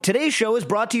Today's show is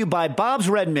brought to you by Bob's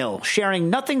Red Mill,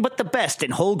 sharing nothing but the best in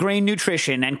whole grain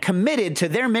nutrition and committed to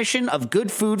their mission of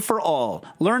good food for all.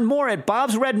 Learn more at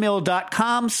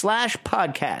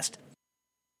bobsredmill.com/podcast.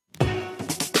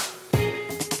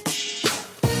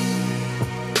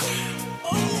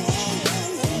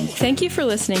 Thank you for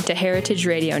listening to Heritage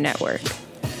Radio Network.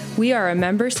 We are a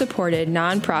member-supported,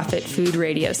 nonprofit food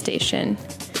radio station.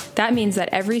 That means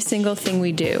that every single thing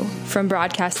we do, from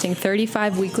broadcasting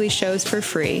 35 weekly shows for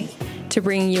free to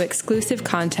bringing you exclusive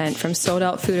content from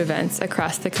sold-out food events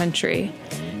across the country,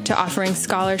 to offering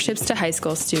scholarships to high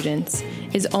school students,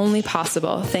 is only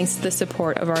possible thanks to the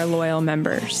support of our loyal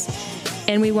members.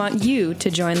 And we want you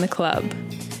to join the club.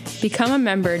 Become a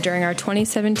member during our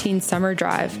 2017 summer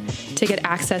drive to get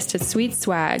access to sweet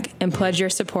swag and pledge your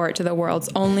support to the world's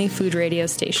only food radio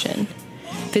station.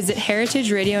 Visit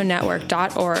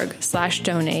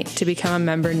heritageradionetwork.org/donate to become a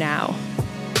member now.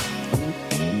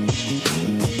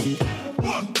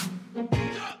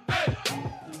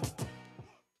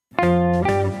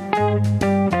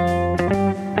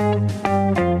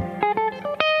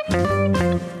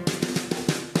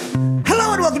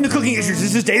 Hello and welcome to Cooking Issues.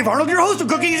 This is Dave Arnold, your host of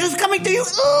Cooking Issues, coming to you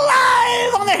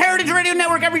live on the Heritage Radio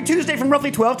Network every Tuesday from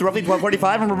roughly 12 to roughly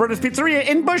 12:45 from Roberta's Pizzeria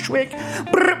in Bushwick,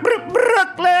 Brooklyn.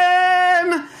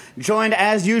 Joined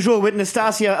as usual with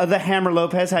Nastasia the Hammer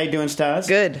Lopez. How you doing, Stas?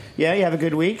 Good. Yeah, you have a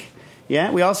good week.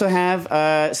 Yeah, we also have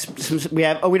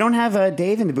we don't have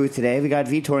Dave in the booth today. We got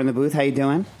Vitor in the booth. How you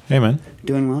doing? Hey, man.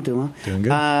 Doing well. Doing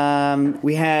good.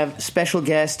 We have special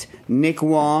guest Nick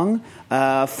Wong,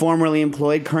 formerly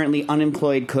employed, currently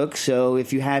unemployed cook. So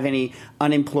if you have any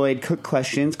unemployed cook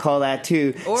questions, call that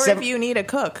too. Or if you need a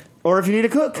cook. Or if you need a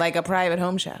cook. Like a private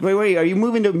home chef. Wait, are you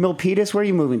moving to Milpitas? Where are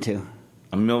you moving to?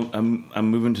 I'm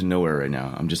moving to nowhere right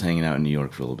now. I'm just hanging out in New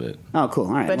York for a little bit. Oh, cool.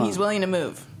 All right. But he's willing to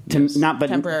move.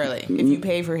 Temporarily. If you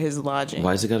pay for his lodging.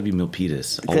 Why has it got to be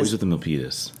Milpitas? Always with the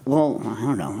Milpitas. Well, I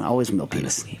don't know. Always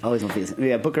Milpitas. Always Milpitas.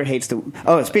 Yeah, Booker hates the...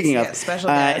 Oh, speaking of...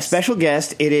 special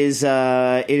guest. It is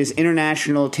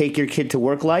International Take Your Kid to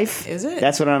Work Life. Is it?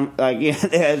 That's what I'm... yeah,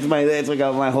 it's like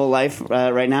my whole life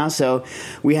right now. So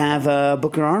we have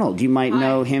Booker Arnold. You might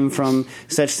know him from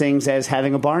such things as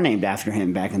having a bar named after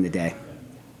him back in the day.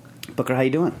 Booker, how you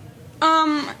doing?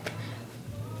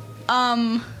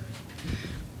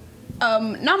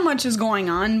 Not much is going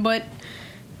on, but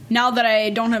now that I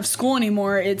don't have school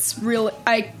anymore, it's real.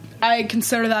 I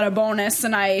consider that a bonus,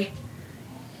 and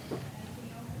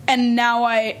now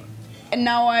I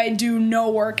do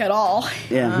no work at all.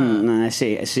 Yeah, I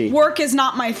see. Work is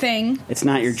not my thing. It's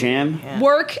not your jam? Yeah.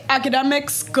 Work,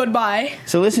 academics, goodbye.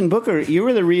 So listen, Booker, you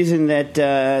were the reason that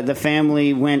the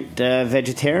family went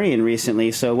vegetarian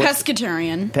recently. So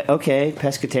pescatarian.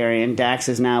 Pescatarian. Dax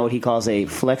is now what he calls a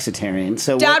flexitarian.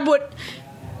 So Dad would...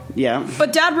 Yeah.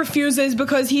 But Dad refuses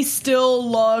because he still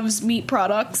loves meat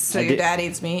products. So your dad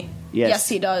eats meat? Yes,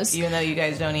 he does. Even though you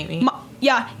guys don't eat meat?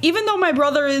 Yeah, even though my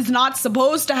brother is not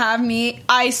supposed to have meat,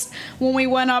 when we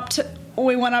went up to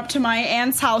my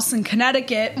aunt's house in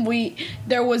Connecticut,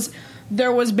 there was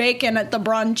bacon at the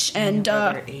brunch, and your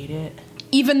brother ate it.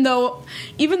 Even though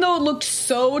it looked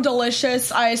so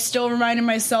delicious, I still reminded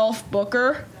myself,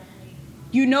 Booker,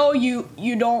 you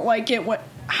don't like it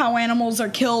how animals are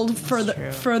killed for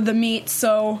the meat,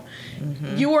 so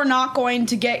you are not going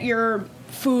to get your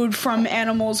food from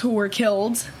animals who were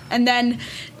killed. And then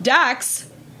Dax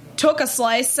took a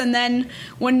slice, and then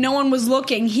when no one was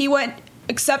looking, he went,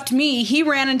 except me, he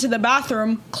ran into the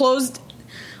bathroom, closed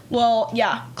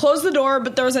the door,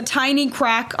 but there was a tiny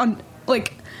crack on,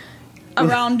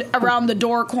 around the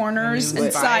door corners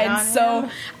and sides. So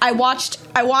I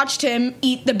watched him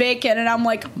eat the bacon, and I'm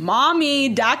like, Mommy,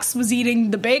 Dax was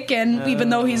eating the bacon even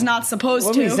though he's not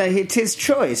supposed to. It's his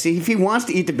choice. If he wants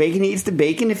to eat the bacon, he eats the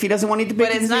bacon. If he doesn't want to eat the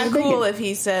bacon, but it's not cool if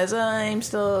he says, I'm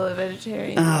still a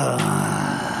vegetarian.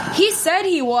 He said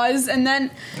he was, and then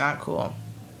not cool.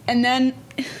 And then...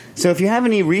 So if you have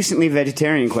any recently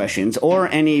vegetarian questions or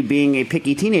any being a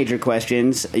picky teenager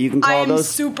questions, you can call those... I'm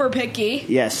super picky.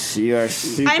 Yes, you are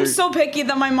super... I'm so picky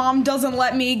that my mom doesn't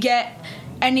let me get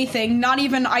anything, not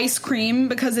even ice cream,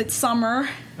 because it's summer.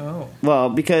 Oh. Well,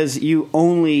 because you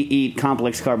only eat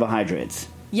complex carbohydrates.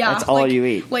 Yeah. That's all you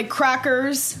eat. Like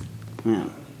crackers. Yeah.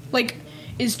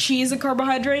 Is cheese a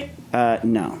carbohydrate?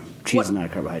 No. Cheese is not a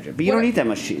carbohydrate. But you don't eat that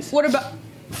much cheese. What about...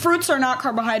 Fruits are not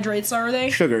carbohydrates, are they?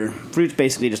 Sugar. Fruit's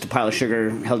basically just a pile of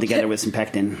sugar held together with some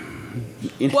pectin.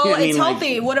 It's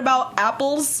healthy. What about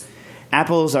apples?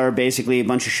 apples are basically a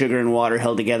bunch of sugar and water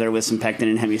held together with some pectin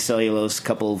and hemicellulose,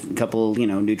 couple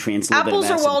nutrients. A little Apples bit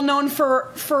of are acid. well known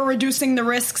for reducing the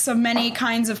risks of many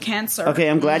kinds of cancer. Okay,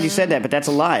 I'm glad you said that, but that's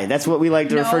a lie. That's what we like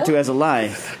to refer No. to as a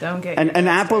lie. Don't get An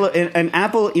apple.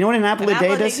 You know what an apple a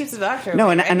day does? keeps the doctor No,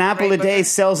 away, an right? apple Right, a day Booker?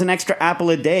 sells an extra apple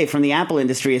a day from the apple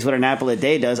industry. Is what an apple a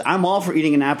day does. I'm all for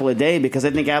eating an apple a day because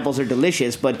I think apples are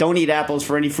delicious, but don't eat apples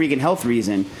for any freaking health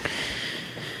reason.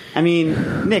 I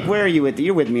mean, Nick, where are you with?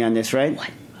 You're with me on this, right?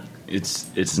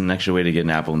 It's an extra way to get an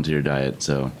apple into your diet.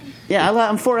 So Yeah,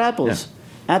 I'm for apples.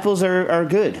 Apples are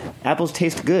good. Apples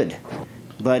taste good.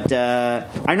 But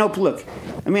I know. Look,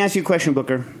 let me ask you a question,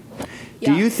 Booker. Do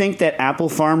Yeah. you think that apple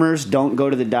farmers don't go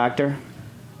to the doctor?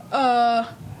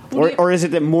 Or is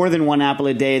it that more than one apple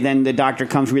a day, then the doctor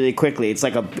comes really quickly? It's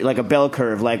like a bell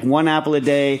curve. Like one apple a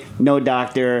day, no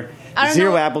doctor. I don't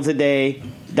 0 know. apples a day,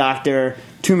 doctor.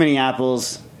 Too many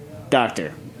apples,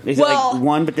 doctor. Is it Well, like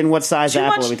one? But then what size too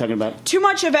apple much- are we talking about? Too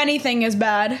much of anything is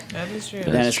bad. That is true.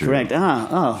 That is true. correct.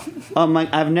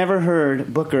 I've never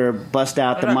heard Booker bust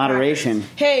out the about moderation.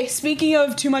 Hey, speaking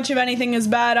of too much of anything is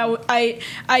bad,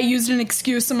 I used an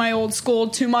excuse in my old school.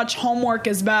 Too much homework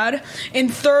is bad. In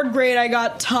 3rd grade, I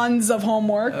got tons of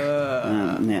homework.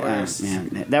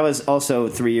 That was also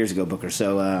 3 years ago, Booker.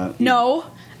 So No,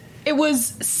 it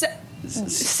was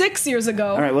 6 years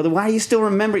ago. All right. Well, then why do you still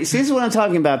remember? See, this is what I'm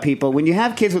talking about, people. When you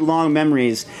have kids with long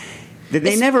memories, that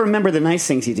they never remember the nice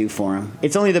things you do for them.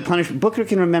 It's only the punishment. Booker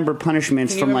can remember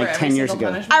punishments Can you from remember like every 10 years single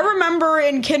ago. punishment? I remember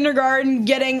in kindergarten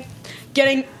getting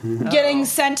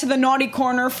sent to the naughty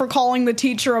corner for calling the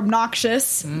teacher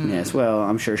obnoxious. Yes. Well,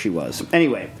 I'm sure she was.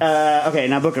 Anyway. Okay.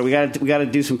 Now, Booker, we got to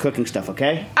do some cooking stuff.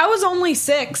 Okay. I was only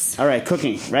 6. All right.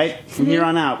 Cooking. Right. From here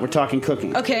on out, we're talking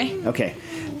cooking. Okay. Okay.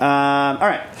 All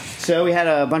right. So we had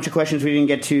a bunch of questions we didn't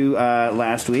get to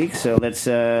last week. So let's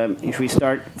should we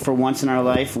start for once in our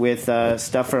life with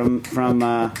stuff from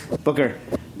Booker.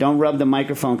 Don't rub the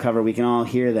microphone cover. We can all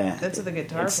hear that. That's what the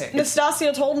guitar pick.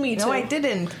 Nastasia told me to. No, I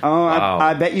didn't. Oh, Wow.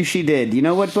 I bet you she did. You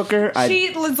know what, Booker? She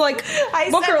was like,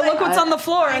 I Booker, said that- look what's on the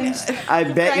floor. And I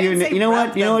bet I you. didn't say You know rub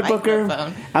what? You know the what, Booker?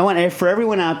 microphone. I want for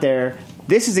everyone out there.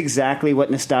 This is exactly what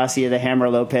Nastasia the Hammer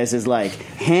Lopez is like.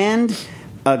 Hand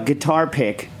a guitar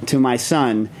pick to my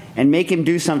son and make him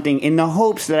do something in the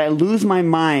hopes that I lose my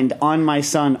mind on my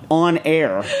son on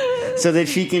air so that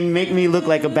she can make me look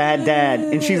like a bad dad.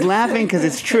 And she's laughing because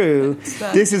it's true.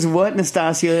 This is what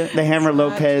Nastasia the Hammer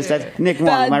Lopez. true. That's Nick Wong.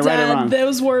 bad Am I right or dad, wrong?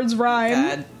 those words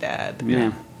rhyme. Dad.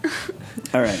 Yeah.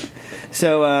 All right.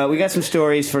 So we got some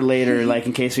stories for later, like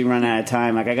in case we run out of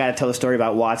time. Like I got to tell a story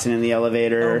about Watson in the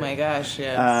elevator. Oh my gosh,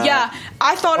 yes. Yeah,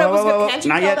 I thought it was whoa, whoa. Can't you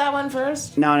Not tell yet. that one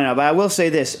first? No. But I will say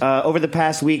this: over the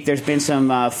past week, there's been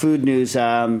some food news.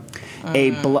 A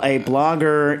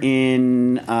blogger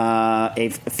in a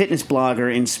fitness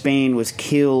blogger in Spain was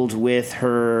killed with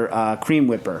her cream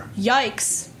whipper.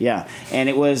 Yikes. Yeah, and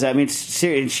it was. I mean,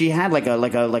 she had like a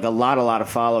lot of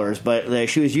followers, but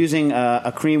she was using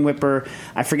a cream whipper.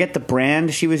 I forget the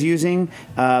brand she was using,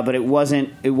 but it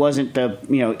wasn't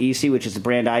the EC, which is the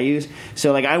brand I use.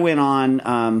 So like I went on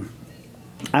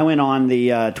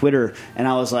the Twitter and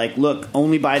I was like, look,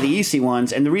 only buy the EC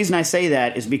ones. And the reason I say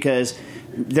that is because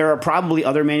there are probably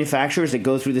other manufacturers that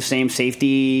go through the same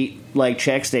safety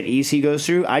checks that EC goes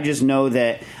through. I just know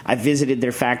that I visited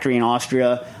their factory in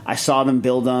Austria. I saw them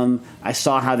build them. I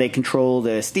saw how they control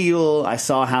the steel. I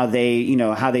saw how they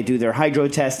do their hydro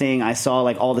testing. I saw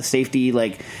all the safety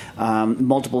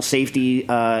multiple safety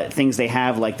things they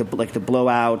have the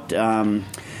blowout.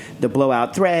 The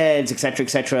blowout threads, et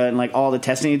cetera, and all the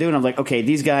testing you do. And I'm like, okay,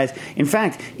 these guys. In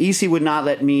fact, EC would not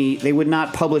let me. They would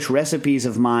not publish recipes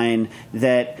of mine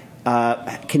that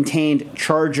contained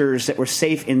chargers that were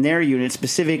safe in their unit,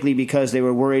 specifically because they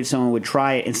were worried someone would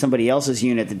try it in somebody else's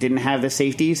unit that didn't have the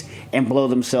safeties and blow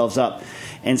themselves up.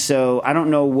 And so I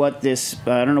don't know what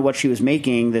she was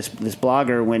making, this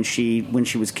blogger, when she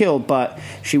was killed, but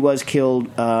she was killed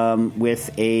with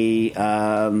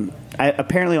a.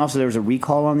 Apparently, also there was a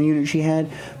recall on the unit she had,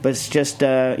 but it's just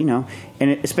and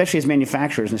especially as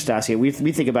manufacturers, Nastasia, we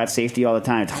think about safety all the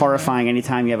time. It's horrifying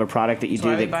anytime you have a product that you That's do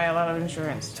why that. we buy a lot of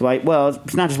insurance.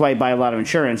 It's not just why you buy a lot of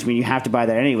insurance. I mean, you have to buy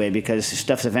that anyway because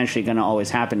stuff's eventually going to always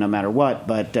happen no matter what.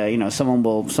 But someone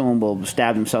will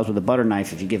stab themselves with a butter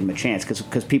knife if you give them a chance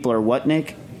because people are what,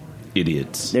 Nick?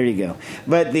 Idiots. There you go.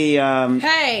 But the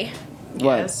Hey, what?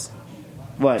 Yes.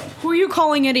 What? who are you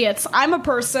calling idiots? I'm a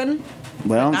person.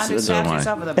 Well, Not to so stab am I.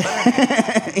 yourself with a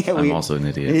butter. yeah, I'm also an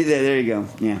idiot. There you go.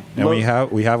 Yeah. And Well,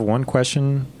 we have one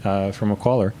question from a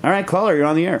caller. all right, caller, you're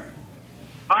on the air.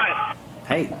 Hi.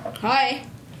 Hey. Hi.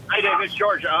 Hi, Dave. It's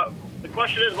George. The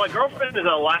question is, my girlfriend is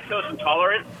lactose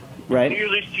intolerant, Right.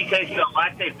 Usually she takes the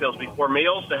lactate pills before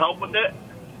meals to help with it.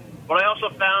 But I also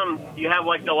found you have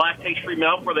like the lactase-free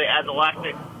milk where they add the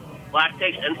lactase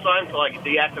enzyme to like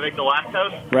deactivate the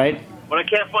lactose. Right. But I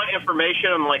can't find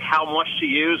information on like how much to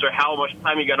use or how much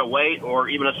time you got to wait or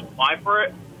even a supply for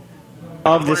it.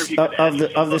 Of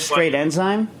the straight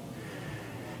enzyme.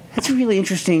 That's a really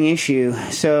interesting issue.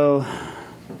 So,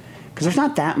 because there's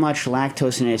not that much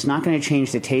lactose in it, it's not going to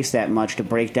change the taste that much to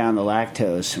break down the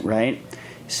lactose, right?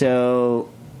 So,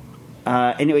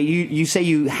 anyway, you say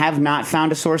you have not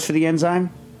found a source for the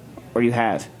enzyme, or you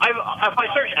have? If I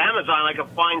search Amazon, I can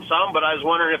find some, but I was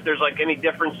wondering if there's like any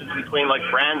differences between like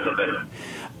brands of it.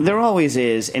 There always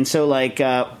is, and so like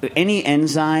any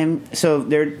enzyme, so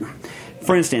there.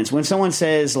 For instance, when someone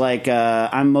says, like,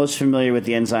 I'm most familiar with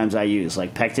the enzymes I use,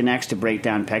 like Pectinex to break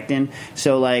down pectin.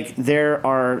 So, like, there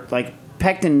are, like,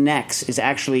 Pectinex is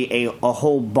actually a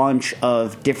whole bunch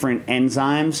of different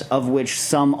enzymes, of which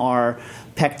some are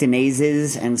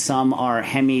pectinases and some are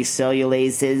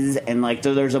hemicellulases. And, like,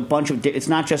 so there's a bunch of it's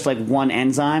not just, like, one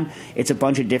enzyme. It's a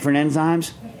bunch of different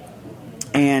enzymes.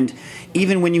 And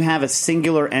even when you have a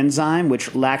singular enzyme,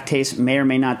 which lactase may or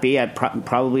may not be,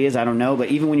 probably is, I don't know, but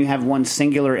even when you have one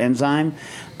singular enzyme,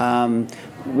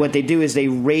 what they do is they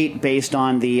rate based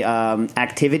on the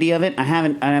activity of it. I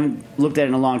haven't looked at it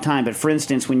in a long time, but for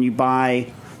instance, when you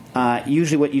buy,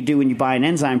 usually what you do when you buy an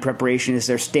enzyme preparation is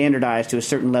they're standardized to a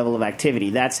certain level of activity.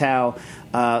 That's how,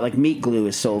 like meat glue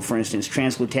is sold, for instance,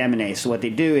 transglutaminase. So what they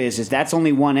do is that's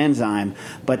only one enzyme,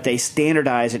 but they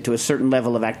standardize it to a certain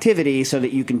level of activity so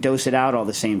that you can dose it out all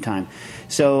the same time.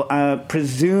 So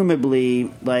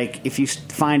presumably, like if you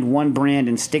find one brand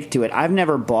and stick to it, I've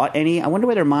never bought any. I wonder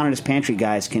whether Monitor's Pantry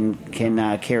guys can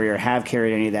carry or have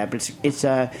carried any of that. But it's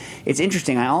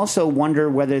interesting. I also wonder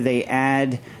whether they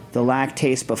add the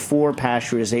lactase before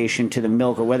pasteurization to the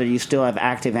milk, or whether you still have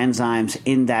active enzymes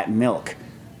in that milk.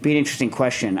 Be an interesting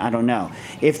question. I don't know.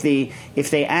 If they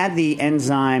add the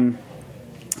enzyme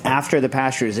after the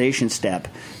pasteurization step,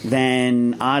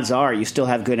 then odds are you still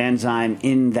have good enzyme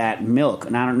in that milk.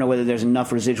 And I don't know whether there's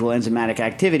enough residual enzymatic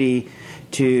activity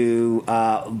to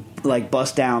like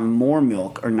bust down more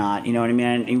milk or not. You know what I mean?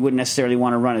 And you wouldn't necessarily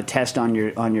want to run a test on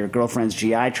your girlfriend's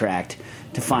GI tract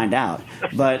to find out.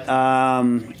 But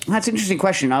that's an interesting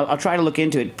question. I'll try to look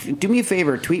into it. Do me a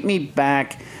favor. Tweet me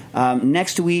back.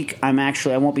 Next week, I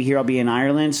won't be here. I'll be in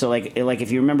Ireland. So, like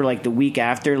if you remember, like the week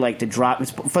after, like the drop.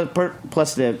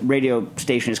 Plus, the radio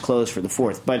station is closed for the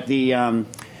 4th. But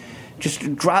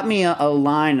just drop me a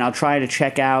line, and I'll try to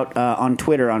check out on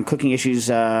Twitter, on Cooking Issues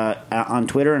on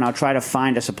Twitter, and I'll try to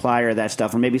find a supplier of that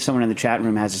stuff, or maybe someone in the chat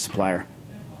room has a supplier.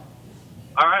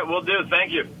 All right, we'll do.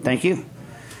 Thank you. Thank you.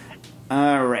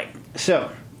 All right.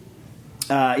 So,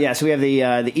 so we have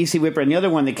the EC Whipper, and the other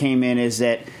one that came in is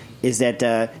that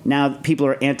now people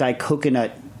are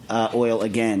anti-coconut oil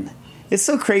again. It's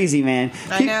so crazy, man.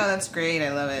 I know, that's great.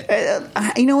 I love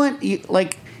it. You know what?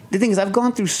 The thing is, I've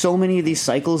gone through so many of these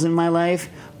cycles in my life.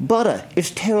 Butter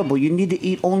is terrible. You need to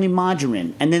eat only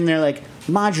margarine. And then they're like,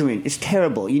 margarine is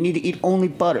terrible. You need to eat only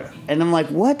butter. And I'm like,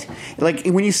 what? Like,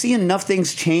 when you see enough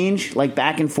things change, like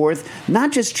back and forth,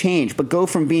 not just change, but go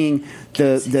from being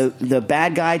the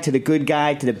bad guy to the good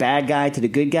guy to the bad guy to the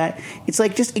good guy, it's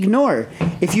like, just ignore.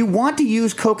 If you want to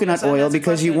use coconut oil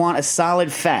because you want a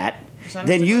solid fat,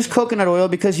 then use coconut oil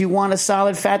because you want a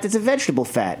solid fat that's a vegetable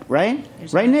fat, right?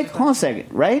 Right, Nick? Hold on a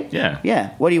second, right? Yeah.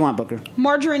 Yeah. What do you want, Booker?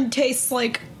 Margarine tastes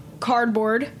like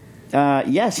cardboard.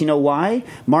 Yes, you know why?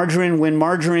 When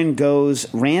margarine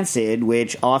goes rancid,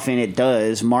 which often it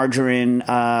does,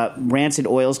 rancid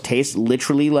oils taste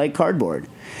literally like cardboard.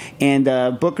 And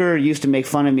Booker used to make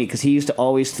fun of me because he used to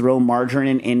always throw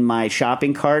margarine in my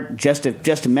shopping cart just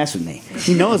to mess with me.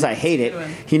 He knows I hate it.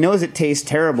 He knows it tastes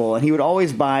terrible, and he would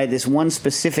always buy this one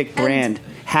specific brand,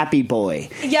 Happy Boy.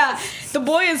 Yeah, the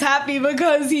boy is happy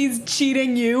because he's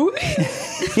cheating you.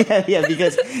 yeah,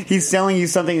 because he's selling you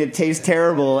something that tastes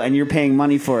terrible, and you're paying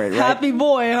money for it, right? Happy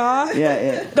boy, huh?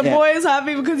 Yeah. The boy is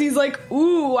happy because he's like,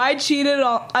 ooh, I cheated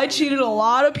a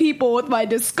lot of people with my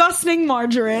disgusting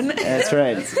margarine. That's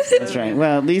right. That's right.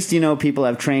 Well, at least people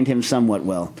have trained him somewhat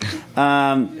well.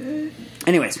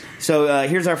 Anyways, so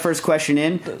here's our first question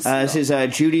in. This is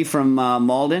Judy from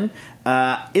Malden.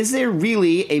 Is there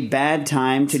really a bad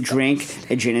time to drink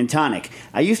a gin and tonic?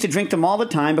 I used to drink them all the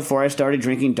time before I started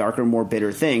drinking darker, more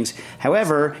bitter things.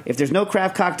 However, if there's no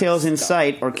craft cocktails in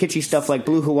sight or kitschy stuff like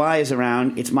Blue Hawaii is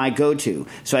around, it's my go-to.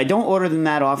 So I don't order them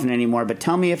that often anymore, but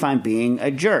tell me if I'm being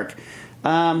a jerk.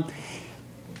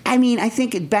 I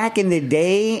think back in the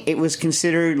day, it was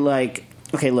considered like...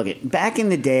 Okay, look it. Back in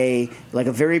the day, like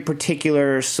a very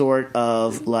particular sort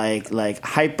of like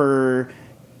hyper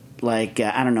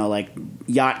I don't know, like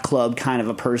yacht club kind of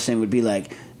a person would be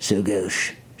like, so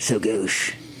gauche, so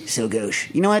gauche, so gauche.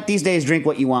 You know what? These days, drink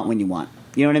what you want when you want.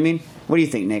 You know what I mean? What do you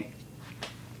think, Nick?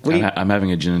 I'm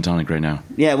having a gin and tonic right now.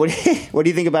 Yeah, what do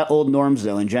you think about old norms,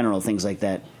 though, in general, things like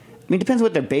that? I mean, it depends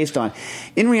what they're based on.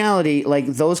 In reality, like,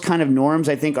 those kind of norms,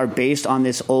 I think, are based on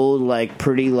this old, like,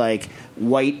 pretty, like,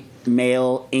 white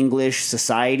male English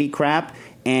society crap.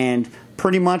 And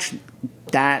pretty much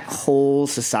that whole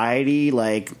society,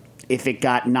 like, if it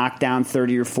got knocked down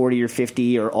 30 or 40 or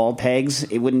 50 or all pegs,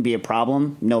 it wouldn't be a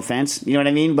problem. No offense. You know what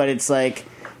I mean? But it's like,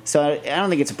 so I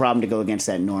don't think it's a problem to go against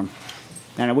that norm.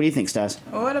 I don't know. What do you think, Stas?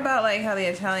 Well, what about like how the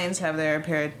Italians have their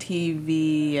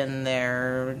aperitivi and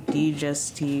their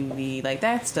digestivi? Like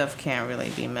that stuff can't really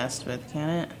be messed with, can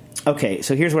it? Okay,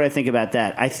 so here's what I think about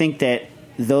that. I think that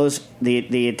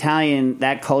the Italian,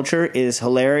 that culture is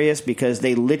hilarious because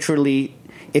they literally,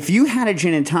 if you had a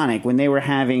gin and tonic when they were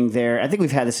having their, I think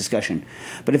we've had this discussion,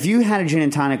 but if you had a gin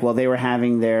and tonic while they were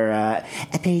having their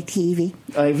aperitivi,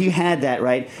 if you had that,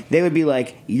 right, they would be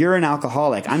like, you're an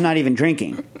alcoholic. I'm not even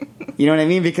drinking. You know what I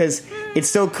mean? Because it's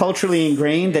so culturally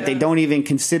ingrained that they don't even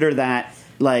consider that,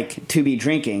 like, to be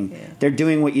drinking. Yeah. They're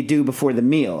doing what you do before the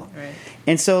meal. Right.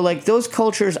 And so, like, those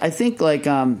cultures, I think, like,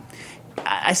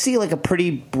 I see, like, a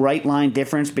pretty bright line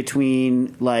difference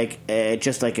between, like,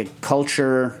 just, like, a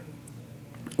culture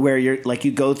where you're, like,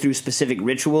 you go through specific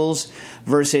rituals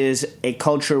versus a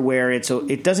culture where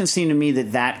it doesn't seem to me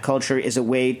that culture is a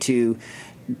way to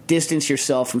distance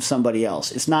yourself from somebody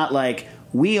else. It's not like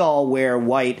we all wear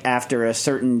white after a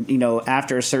certain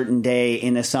day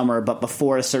in the summer, but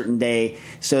before a certain day,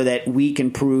 so that we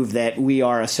can prove that we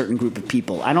are a certain group of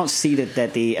people. I don't see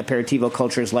that the aperitivo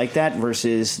culture is like that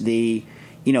versus the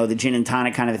gin and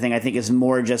tonic kind of thing. I think is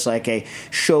more just like a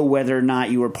show whether or not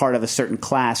you were part of a certain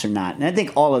class or not. And I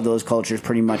think all of those cultures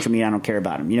pretty much, I mean, I don't care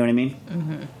about them. You know what I mean?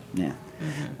 Mm-hmm. Yeah.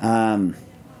 Mm-hmm.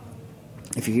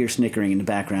 If you hear snickering in the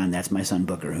background, that's my son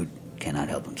Booker, who cannot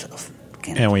help himself.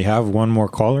 And we have one more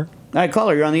caller. All right,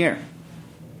 caller, you're on the air.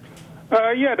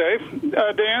 Yeah, Dave.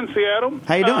 Dan, Seattle.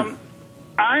 How you doing?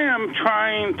 I am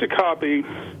trying to copy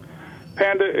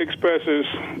Panda Express's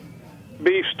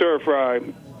beef stir fry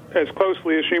as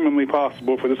closely as humanly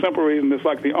possible for the simple reason it's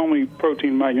like the only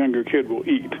protein my younger kid will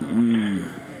eat.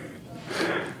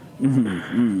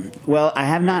 Well, I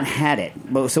have not had it.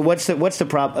 So what's the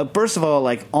problem? First of all,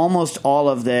 like almost all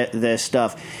of the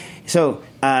stuff. So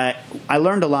I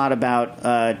learned a lot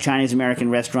about Chinese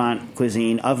American restaurant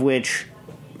cuisine, of which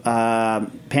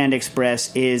Panda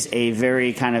Express is a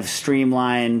very kind of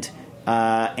streamlined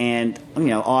and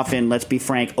often, let's be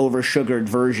frank, over-sugared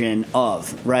version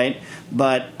of, right?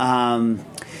 But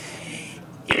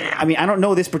I mean, I don't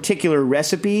know this particular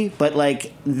recipe, but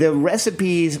like the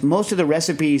recipes, most of the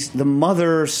recipes, the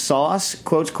mother sauce,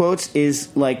 quotes,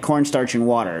 is like cornstarch and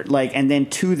water. Like, and then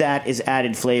to that is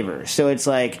added flavor. So it's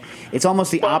like, it's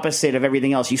almost the opposite of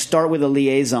everything else. You start with a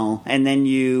liaison and then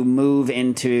you move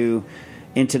into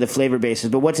the flavor bases.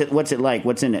 But what's it like?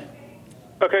 What's in it?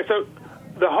 Okay, so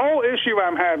the whole issue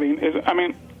I'm having is, I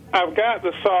mean, I've got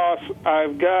the sauce,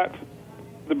 I've got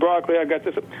the broccoli, I've got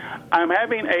this. I'm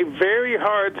having a very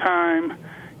hard time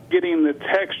getting the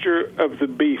texture of the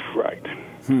beef right.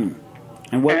 And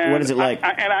what is it like?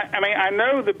 I mean, I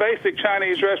know the basic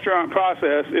Chinese restaurant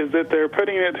process is that they're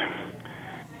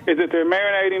they're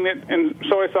marinating it in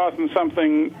soy sauce and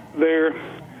something. They're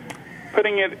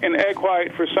putting it in egg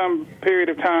white for some period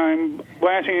of time,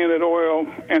 blanching it in oil,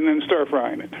 and then stir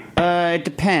frying it. It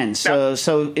depends.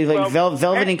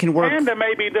 Velveting can work. Panda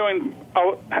may be doing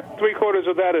 3/4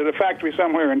 of that at a factory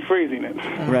somewhere and freezing it.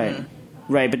 Right.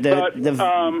 But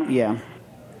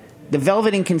the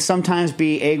velveting can sometimes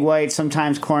be egg white,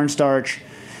 sometimes cornstarch.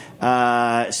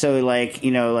 So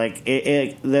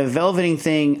the velveting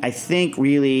thing, I think,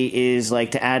 really is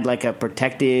like to add like a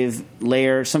protective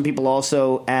layer. Some people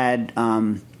also add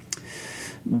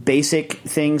basic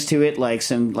things to it, like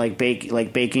some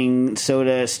baking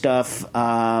soda stuff.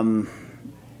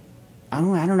 I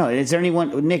don't know. Is there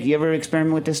anyone, Nick? You ever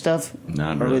experiment with this stuff?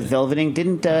 Not or really. with velveting?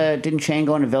 Didn't Chang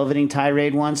go on a velveting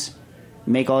tirade once?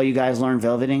 Make all you guys learn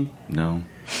velveting? No.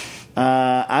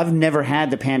 I've never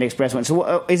had the Panda Express one.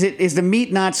 So is the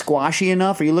meat not squashy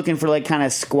enough? Are you looking for like kind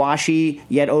of squashy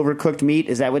yet overcooked meat?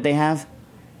 Is that what they have?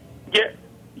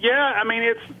 Yeah. I mean,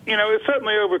 it's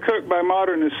certainly overcooked by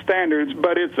modernist standards,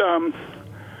 but it's not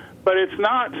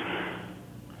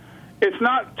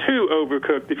too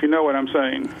overcooked, if you know what I'm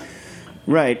saying.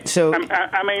 Right. So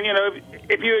I mean,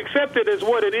 if you accept it as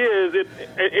what it is,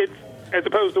 it's as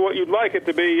opposed to what you'd like it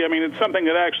to be. I mean, it's something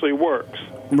that actually works.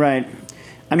 Right.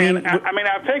 I mean,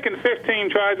 I've taken 15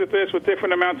 tries at this with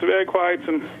different amounts of egg whites,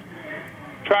 and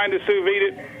trying to sous vide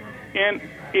it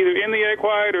either in the egg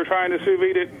white or trying to sous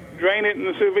vide it, drain it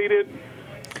and sous vide it?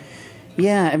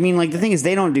 Yeah, I mean, like, the thing is,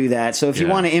 they don't do that. So if you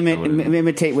want to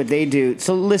imitate what they do,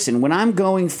 so listen, when I'm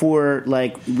going for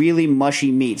like really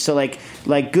mushy meat, so like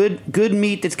good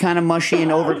meat that's kind of mushy and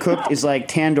overcooked is like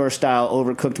tandoor style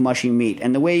overcooked mushy meat,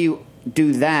 and the way you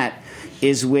do that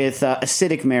is with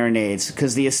acidic marinades,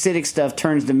 because the acidic stuff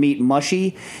turns the meat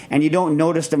mushy, and you don't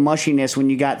notice the mushiness when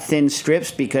you got thin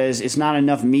strips because it's not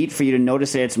enough meat for you to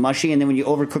notice that it's mushy, and then when you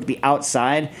overcook the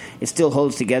outside, it still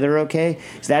holds together okay.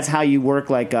 So that's how you work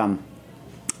like an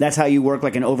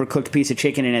overcooked piece of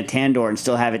chicken in a tandoor and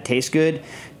still have it taste good.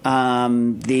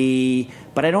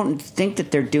 But I don't think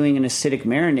that they're doing an acidic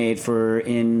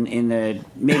marinade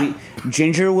maybe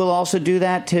ginger will also do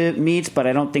that to meats, but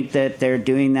I don't think that they're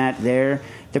doing that there.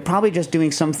 They're probably just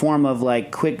doing some form of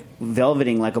like quick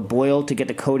velveting, like a boil to get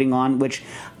the coating on, which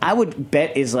I would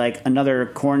bet is like another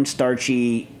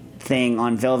cornstarchy thing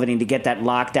on velveting to get that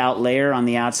locked out layer on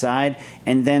the outside,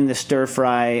 and then the stir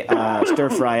fry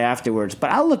afterwards. But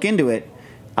I'll look into it.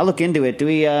 Do we,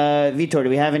 Vitor? Do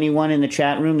we have anyone in the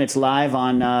chat room that's live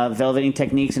on velveting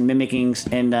techniques and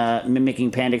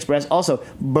mimicking Panda Express? Also,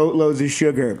 boatloads of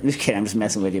sugar. Just kidding. I'm just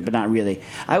messing with you, but not really.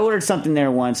 I ordered something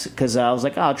there once because I was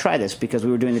like, oh, I'll try this because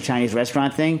we were doing the Chinese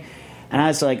restaurant thing, and I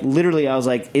was like,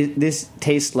 this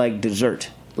tastes like dessert.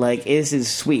 Like, this is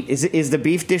sweet. Is the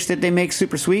beef dish that they make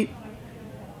super sweet?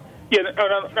 Yeah,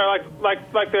 no,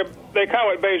 like they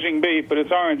call it Beijing beef, but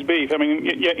it's orange beef. I mean,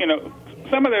 you know,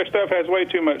 some of their stuff has way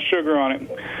too much sugar on it.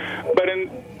 But in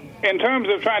terms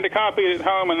of trying to copy it at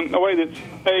home in a way that's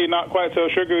A, not quite so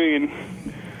sugary,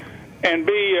 and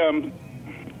B,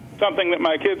 something that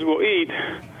my kids will eat.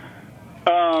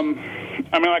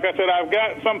 I mean, like I said, I've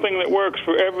got something that works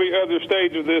for every other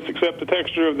stage of this except the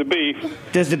texture of the beef.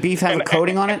 Does the beef have a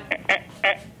coating on it?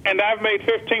 And I've made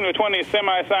 15 or 20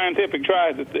 semi-scientific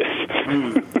tries at this.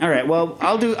 All right. Well,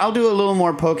 I'll do a little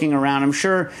more poking around. I'm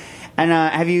sure. And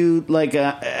have you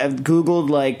Googled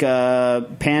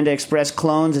Panda Express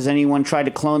clones? Has anyone tried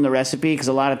to clone the recipe? Because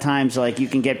a lot of times, like, you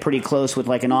can get pretty close with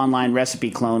like an online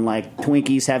recipe clone. Like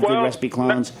Twinkies have good recipe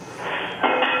clones.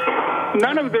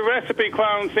 None of the recipe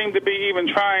clones seem to be even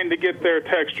trying to get their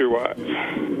texture-wise.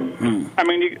 I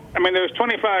mean, there's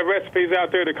 25 recipes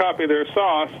out there to copy their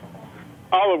sauce,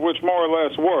 all of which more or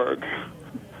less work.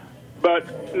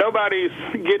 But nobody's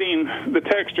getting the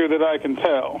texture that I can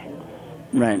tell.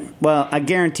 Right. Well, I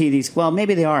guarantee these. Well,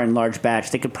 maybe they are in large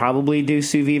batch. They could probably do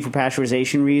sous vide for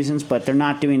pasteurization reasons, but they're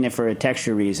not doing it for a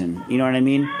texture reason. You know what I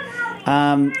mean?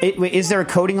 Is there a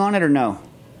coating on it or no?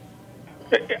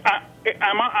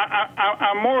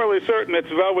 I'm morally certain it's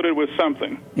velveted with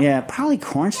something. Yeah, probably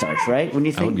cornstarch, right? When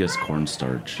you think, I would guess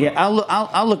cornstarch. Yeah,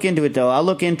 I'll look into it though. I'll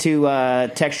look into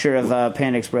texture of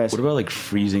Panda Express. What about like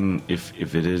freezing? If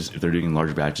they're doing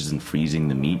large batches and freezing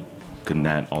the meat, couldn't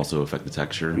that also affect the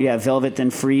texture? Yeah, velvet then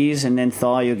freeze and then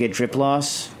thaw. You'll get drip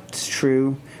loss. It's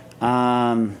true.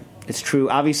 It's true.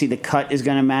 Obviously, the cut is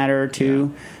going to matter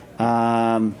too.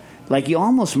 Yeah. Like you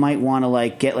almost might want to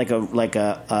like get like a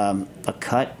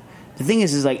cut. The thing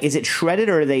is is it shredded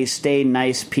or do they stay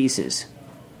nice pieces?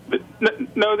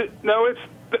 No,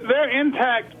 they're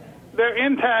intact. They're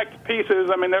intact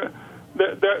pieces. I mean, their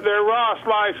raw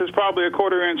slice is probably a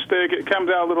 1/4 inch thick. It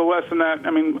comes out a little less than that.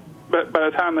 I mean, but by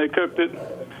the time they cooked it,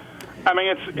 I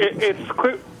mean it's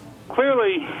pretty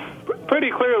clearly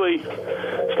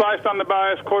sliced on the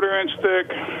bias, 1/4 inch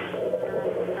thick.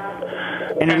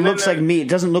 And it looks like meat. It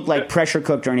doesn't look like pressure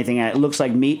cooked or anything. It looks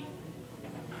like meat.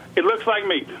 It looks like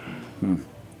meat.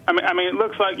 I mean, it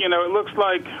looks like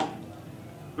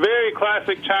very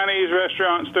classic Chinese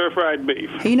restaurant stir-fried beef.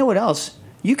 Hey, you know what else?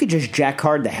 You could just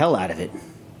jacquard the hell out of it.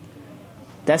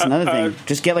 That's another thing.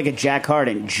 Just get like a jacquard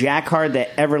and jacquard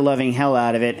the ever-loving hell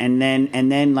out of it, and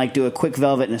then like do a quick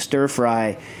velvet and a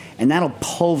stir-fry, and that'll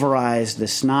pulverize the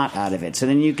snot out of it. So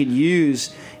then you could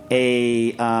use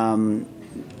a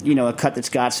cut that's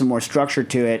got some more structure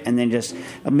to it, and then just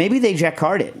maybe they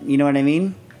jacquard it. You know what I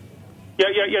mean? Yeah.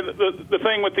 The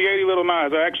thing with the 80 little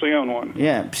knives, I actually own one.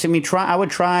 Yeah. So, I would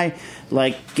try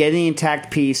like getting the intact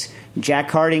piece,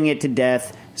 jacquarding it to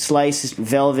death, slice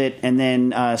velvet, and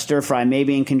then stir fry.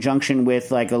 Maybe in conjunction with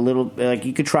like a little, like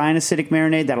you could try an acidic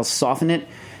marinade that'll soften it.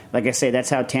 Like I say, that's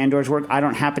how tandoors work. I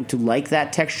don't happen to like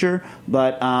that texture,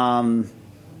 but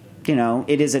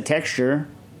it is a texture.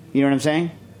 You know what I'm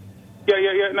saying?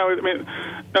 Yeah. No,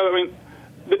 I mean.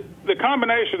 The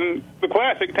combination, the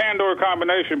classic tandoor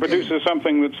combination, produces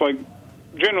something that's like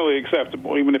generally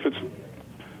acceptable, even if it's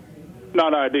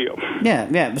not ideal.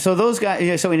 Yeah. So those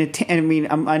guys. So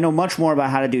I know much more about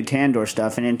how to do tandoor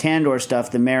stuff, and in tandoor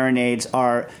stuff, the marinades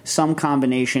are some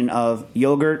combination of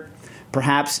yogurt,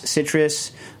 perhaps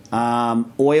citrus,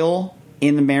 oil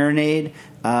in the marinade.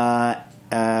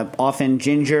 Often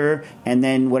ginger, and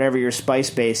then whatever your spice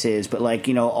base is. But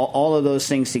all of those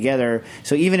things together.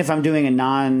 So even if I'm doing a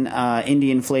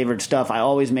non-Indian flavored stuff, I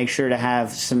always make sure to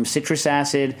have some citrus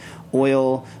acid,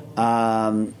 oil,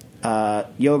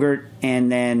 yogurt, and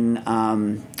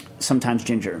then sometimes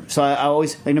ginger. So I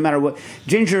always, no matter what,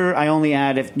 ginger I only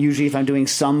add usually if I'm doing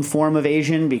some form of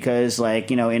Asian, because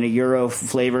in a Euro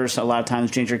flavors, a lot of times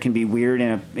ginger can be weird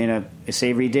in a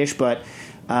savory dish, but.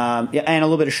 And a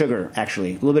little bit of sugar,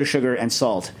 actually. A little bit of sugar and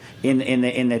salt in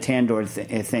the tandoor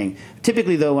thing.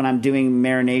 Typically, though, when I'm doing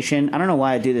marination, I don't know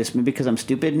why I do this. Maybe because I'm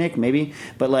stupid, Nick, maybe.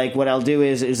 But, what I'll do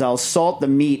is I'll salt the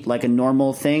meat like a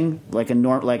normal thing, like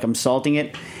I'm salting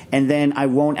it, and then I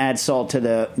won't add salt to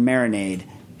the marinade.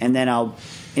 And then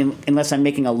unless I'm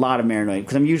making a lot of marinade,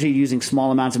 because I'm usually using small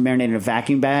amounts of marinade in a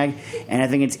vacuum bag, and I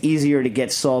think it's easier to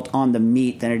get salt on the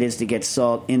meat than it is to get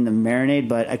salt in the marinade,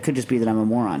 but it could just be that I'm a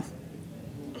moron.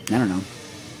 I don't know.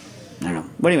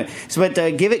 But anyway,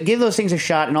 give those things a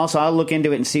shot, and also I'll look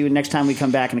into it and see next time we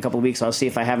come back in a couple of weeks. I'll see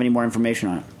if I have any more information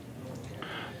on it.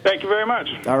 Thank you very much.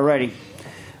 Alrighty.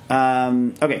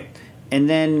 Okay, and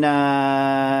then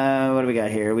what do we got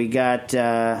here? We got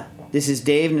this is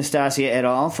Dave Nastasia et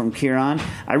al. From Kiron.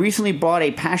 I recently bought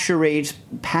a pasture-raised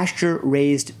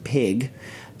pig.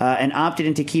 And opted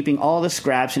into keeping all the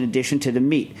scraps in addition to the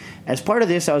meat. As part of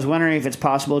this, I was wondering if it's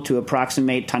possible to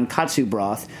approximate tonkatsu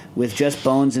broth with just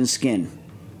bones and skin.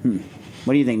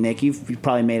 What do you think, Nick? You've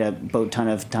probably made a boat ton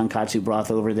of tonkatsu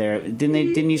broth over there.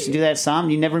 Didn't you used to do that,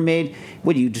 Sam? You never made...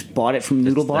 What, you just bought it from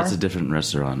Noodle Bar? That's a different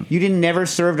restaurant. You never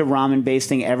served a ramen-based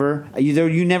thing ever?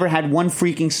 You never had one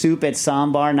freaking soup at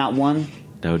Sam Bar, not one?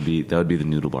 That would be the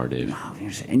Noodle Bar, Dave. Oh,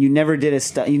 and you never did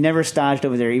you never staged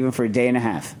over there even for a day and a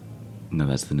half? No,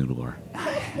 that's the Noodle Bar.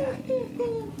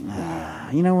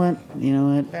 You know what?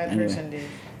 Bad person, dude.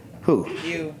 Who?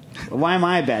 You. Why am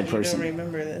I a bad person? Don't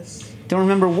remember this. Don't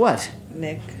remember what?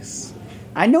 Nick's.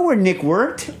 I know where Nick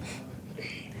worked.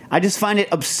 I just find it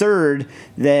absurd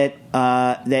that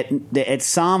that at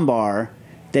Sambar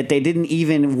that they didn't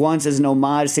even once as an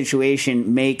homage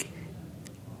situation make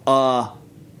a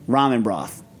ramen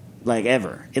broth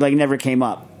ever. It never came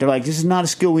up. They're like, this is not a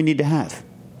skill we need to have.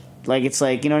 It's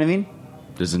you know what I mean?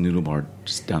 There's a Noodle Bar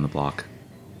just down the block.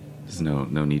 There's no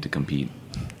need to compete.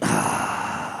 We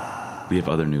have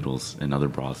other noodles and other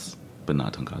broths, but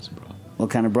not tonkatsu broth. What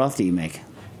kind of broth do you make?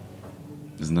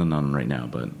 There's none on right now,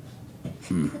 but...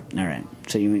 All right.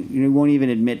 So you won't even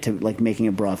admit to making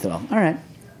a broth at all. All right.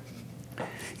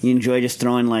 You enjoy just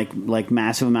throwing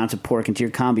massive amounts of pork into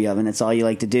your combi oven. That's all you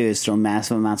like to do is throw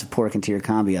massive amounts of pork into your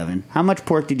combi oven. How much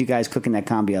pork did you guys cook in that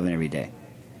combi oven every day?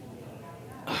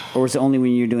 Or was it only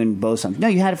when you're doing boson? No,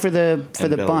 you had it for the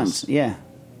buns. Yeah.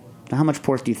 Now, how much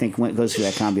pork do you think goes through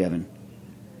that combi oven?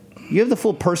 You have the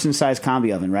full person-sized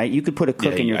combi oven, right? You could put a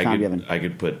cook in your combi oven. I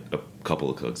could put a couple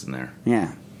of cooks in there.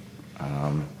 Yeah.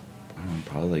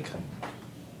 Probably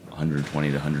 120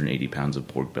 to 180 pounds of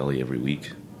pork belly every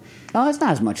week. Oh, that's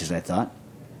not as much as I thought.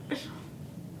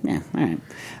 Yeah, all right.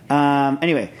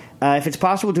 Anyway, if it's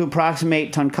possible to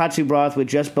approximate tonkatsu broth with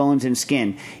just bones and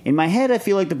skin. In my head, I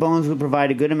feel like the bones would provide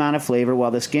a good amount of flavor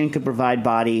while the skin could provide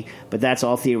body, but that's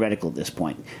all theoretical at this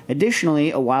point.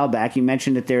 Additionally, a while back, you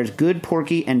mentioned that there's good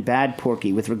porky and bad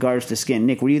porky with regards to skin.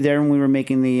 Nick, were you there when we were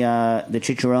making the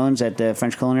chicharrones at the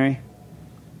French Culinary?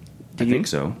 I think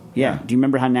so. Yeah. Do you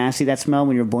remember how nasty that smelled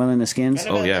when you were boiling the skins?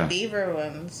 What about the beaver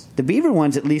ones? The beaver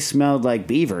ones at least smelled like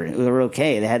beaver. They were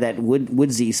okay. They had that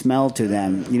woodsy smell to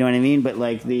them. You know what I mean? But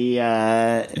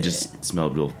it just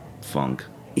smelled real funk.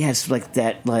 Yeah, it's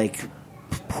that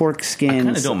pork skin. I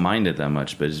kind of don't mind it that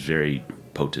much, but it's very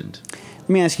potent. Let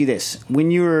me ask you this: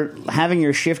 when you were having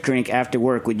your shift drink after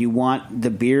work, would you want the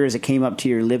beer as it came up to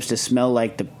your lips to smell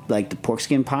like the pork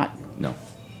skin pot? No,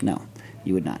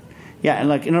 you would not. Yeah,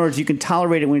 and in other words, you can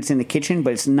tolerate it when it's in the kitchen,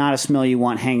 but it's not a smell you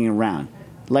want hanging around.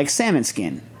 Like salmon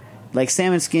skin. And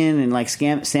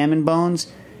salmon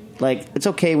bones. It's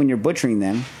okay when you're butchering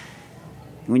them,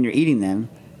 when you're eating them,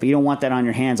 but you don't want that on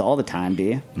your hands all the time, do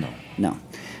you? No.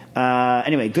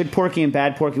 Anyway, good porky and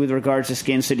bad porky with regards to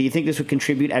skin. So do you think this would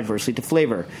contribute adversely to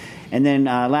flavor? And then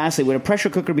lastly, would a pressure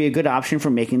cooker be a good option for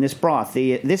making this broth?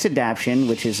 This adaptation,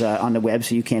 which is on the web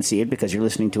so you can't see it because you're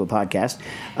listening to a podcast,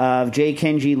 of J.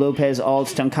 Kenji Lopez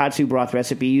Alt's tonkatsu broth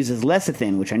recipe uses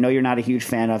lecithin, which I know you're not a huge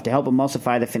fan of, to help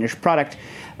emulsify the finished product,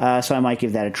 so I might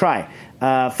give that a try.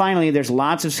 Finally, there's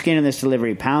lots of skin in this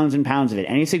delivery, pounds and pounds of it.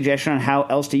 Any suggestion on how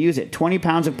else to use it? 20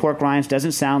 pounds of pork rinds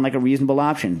doesn't sound like a reasonable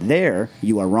option. There,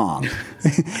 you are wrong.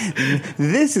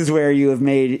 This is where you have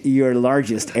made your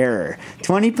largest error.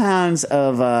 20 pounds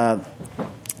of...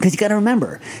 Because you got to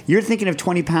remember, you're thinking of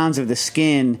 20 pounds of the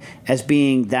skin as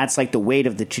being, that's like the weight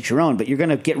of the chicharron, but you're going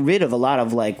to get rid of a lot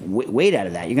of like weight out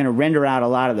of that. You're going to render out a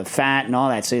lot of the fat and all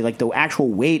that. So like the actual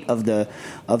weight of the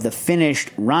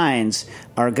finished rinds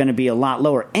are going to be a lot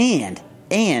lower. And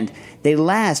they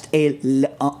last a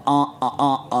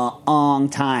long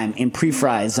time in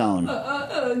pre-fry zone.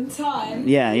 Time.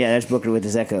 Yeah, that's Booker with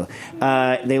his echo.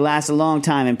 They last a long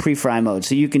time in pre-fry mode,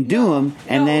 so you can do them,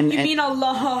 and then you mean a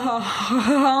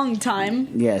long time?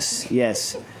 Yes.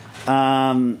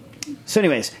 So,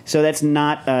 anyways, so that's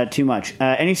not too much.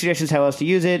 Any suggestions how else to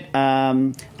use it?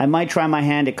 I might try my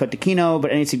hand at cotechino,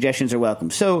 but any suggestions are welcome.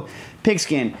 So,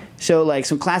 pigskin. So, like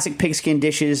some classic pigskin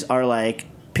dishes are like.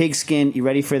 Pigskin. You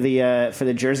ready for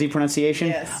the Jersey pronunciation?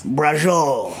 Yes.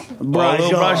 Brajol.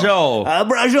 Brajol.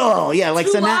 Yeah, like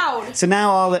Too so loud.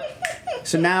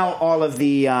 now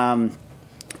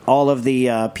all of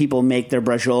the people make their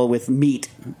brajol with meat,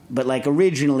 but like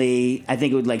originally, I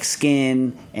think it would like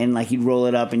skin and like you'd roll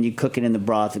it up and you cook it in the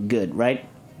broth. Good, right?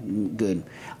 Good.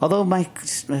 Although my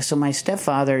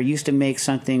stepfather used to make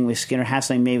something with skin or have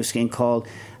something made with skin called,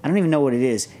 I don't even know what it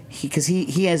is.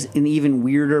 He has an even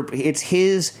weirder. It's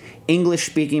his English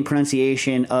speaking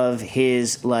pronunciation of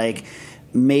his like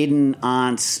maiden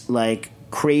aunt's like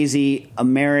crazy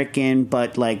American,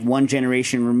 but like one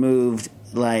generation removed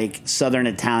like Southern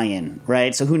Italian,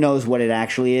 right? So who knows what it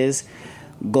actually is?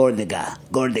 Gordiga.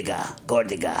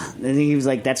 I think he was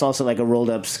like, that's also like a rolled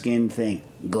up skin thing.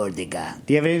 Gordiga.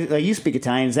 Do you have any, like, you speak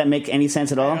Italian? Does that make any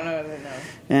sense at all? I don't know what I know.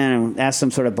 I don't know. Ask some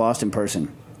sort of Boston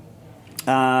person.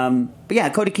 But yeah,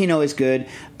 cotechino is good.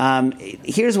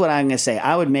 Here's what I'm going to say.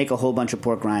 I would make a whole bunch of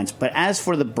pork rinds. But as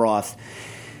for the broth,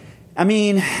 I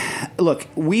mean, look,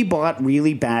 we bought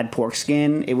really bad pork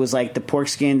skin. It was like the pork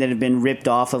skin that had been ripped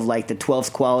off of like the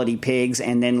 12th quality pigs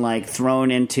and then like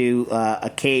thrown into a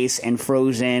case and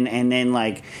frozen. And then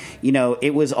like, you know,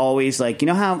 it was always like, you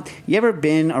know how you ever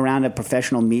been around a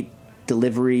professional meat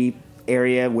delivery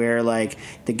area where like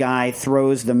the guy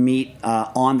throws the meat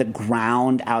on the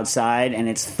ground outside and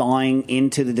it's thawing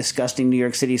into the disgusting New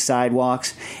York City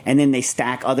sidewalks, and then they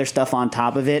stack other stuff on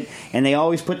top of it, and they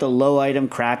always put the low item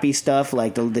crappy stuff,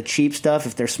 like the cheap stuff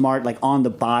if they're smart, like on the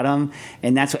bottom,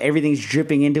 and that's what everything's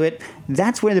dripping into it.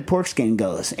 That's where the pork skin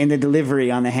goes in the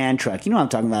delivery on the hand truck. You know what I'm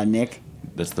talking about, Nick?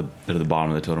 They're the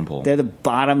bottom of the totem pole. They're the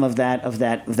bottom of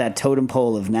that totem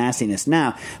pole of nastiness.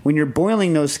 Now, when you're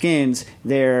boiling those skins,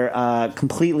 they're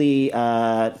completely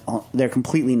nasty. They're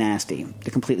completely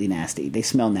nasty. They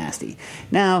smell nasty.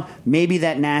 Now, maybe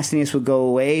that nastiness would go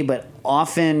away, but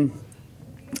often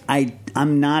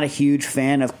I'm not a huge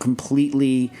fan of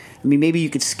completely. I mean, maybe you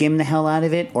could skim the hell out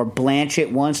of it or blanch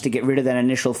it once to get rid of that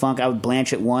initial funk. I would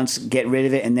blanch it once, get rid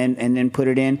of it, and then put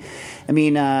it in. I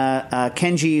mean,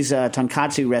 Kenji's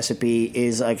tonkatsu recipe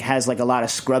is like has like a lot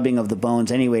of scrubbing of the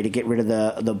bones anyway to get rid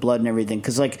of the blood and everything.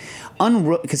 Because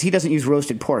because he doesn't use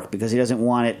roasted pork because he doesn't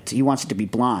want it. He wants it to be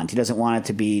blonde. He doesn't want it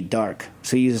to be dark,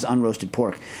 so he uses unroasted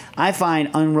pork. I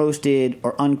find unroasted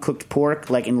or uncooked pork,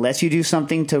 like unless you do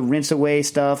something to rinse away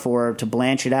stuff or to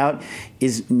blanch it out,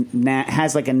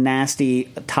 has like a nasty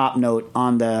top note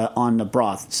on the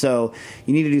broth. So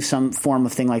you need to do some form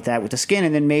of thing like that with the skin,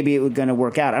 and then maybe it was going to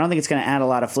work out. I don't think it's going to add a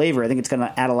lot of flavor. I think it's going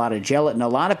to add a lot of gelatin. A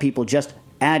lot of people just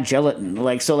add gelatin.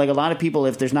 Like a lot of people,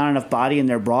 if there's not enough body in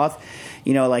their broth,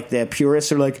 you know, like the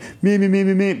purists are like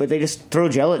me, but they just throw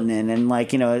gelatin in, and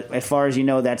like, you know, as far as you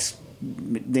know, that's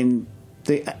then.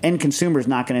 The end consumer is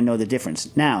not going to know the difference.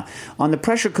 Now, on the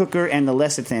pressure cooker and the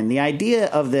lecithin, the idea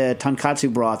of the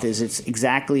tonkatsu broth is it's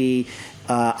exactly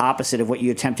opposite of what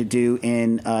you attempt to do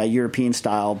in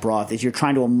European-style broth, is you're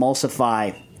trying to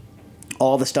emulsify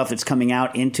all the stuff that's coming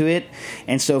out into it.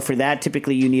 And so for that,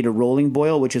 typically you need a rolling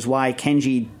boil, which is why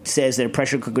Kenji says that a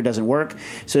pressure cooker doesn't work.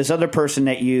 So this other person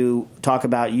that you talk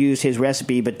about used his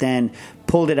recipe, but then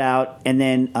pulled it out and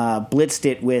then blitzed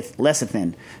it with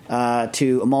lecithin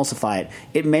to emulsify it.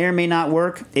 It may or may not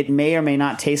work. It may or may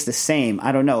not taste the same.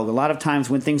 I don't know. A lot of times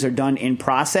when things are done in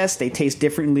process, they taste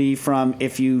differently from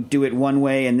if you do it one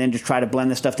way and then just try to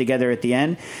blend the stuff together at the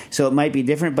end. So it might be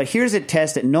different. But here's a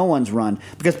test that no one's run,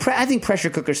 because I think pressure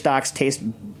cooker stocks taste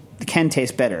can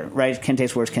taste better, right? Can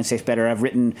taste worse, can taste better. I've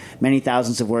written many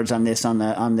thousands of words on this on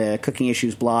the Cooking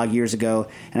Issues blog years ago,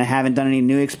 and I haven't done any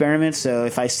new experiments. So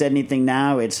if I said anything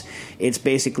now, it's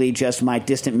basically just my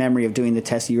distant memory of doing the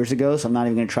test years ago. So I'm not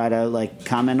even going to try to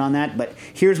comment on that. But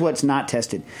here's what's not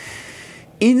tested.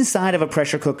 Inside of a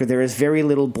pressure cooker, there is very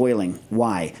little boiling.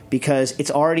 Why? Because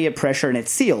it's already at pressure and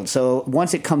it's sealed. So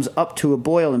once it comes up to a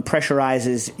boil and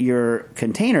pressurizes your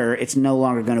container, it's no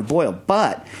longer going to boil.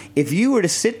 But if you were to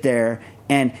sit there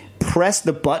and press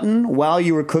the button while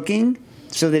you were cooking,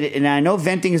 and I know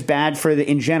venting is bad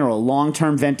in general.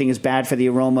 Long-term venting is bad for the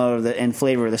aroma and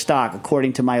flavor of the stock,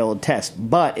 according to my old test.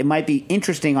 But it might be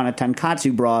interesting on a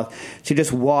tonkatsu broth to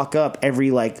just walk up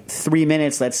every 3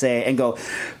 minutes, let's say, and go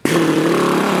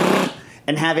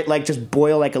and have it just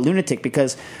boil like a lunatic,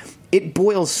 because it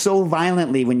boils so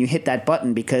violently when you hit that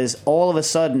button, because all of a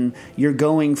sudden you're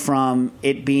going from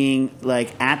it being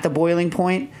at the boiling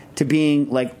point to being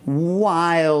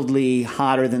wildly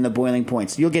hotter than the boiling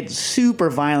points. You'll get super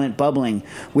violent bubbling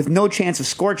with no chance of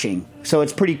scorching. So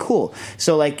it's pretty cool.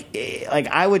 So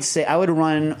I would say I would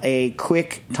run a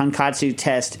quick tonkatsu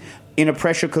test in a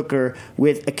pressure cooker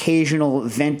with occasional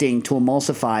venting to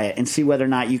emulsify it and see whether or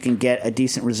not you can get a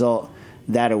decent result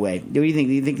that way. What do you think?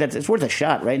 Do you think it's worth a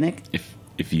shot, right, Nick?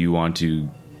 If you want to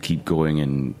keep going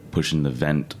and pushing the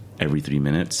vent every 3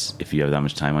 minutes, if you have that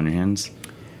much time on your hands.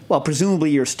 Well,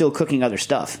 presumably you're still cooking other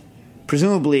stuff.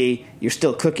 Presumably you're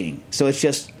still cooking. So it's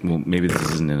just... Well, maybe this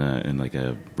isn't in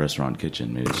a restaurant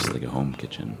kitchen. Maybe it's just a home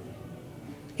kitchen.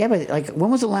 Yeah, but when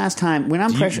was the last time...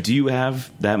 Do you have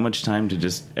that much time to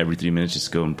just every 3 minutes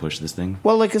just go and push this thing?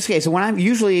 Well, okay, so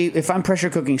if I'm pressure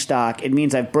cooking stock, it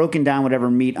means I've broken down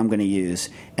whatever meat I'm going to use,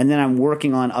 and then I'm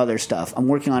working on other stuff. I'm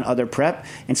working on other prep,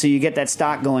 and so you get that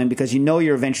stock going because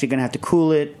you're eventually going to have to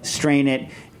cool it, strain it,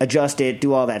 adjust it,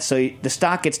 do all that. So the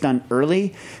stock gets done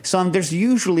early. So there's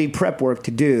usually prep work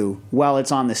to do while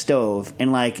it's on the stove.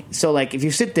 And if you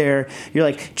sit there,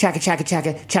 you're chaka chaka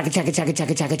chaka chaka chaka chaka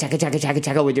chaka chaka chaka chaka chaka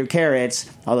chaka with your carrots,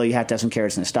 although you have to have some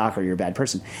carrots in the stock or you're a bad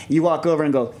person. You walk over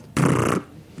and go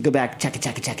back, chaka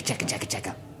chaka chaka chaka chaka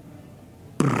chaka.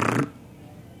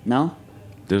 No?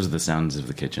 Those are the sounds of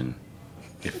the kitchen.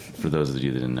 For those of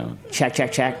you that didn't know. Check,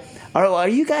 check, check. Were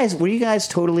you guys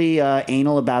totally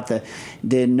anal about the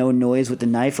no noise with the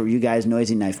knife, or were you guys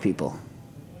noisy knife people?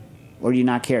 Or do you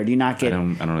not care? Do you not get? I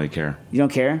don't really care. You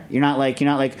don't care? You're not like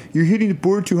you're hitting the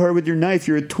board too hard with your knife.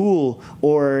 You're a tool,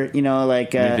 or if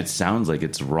it sounds like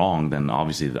it's wrong, then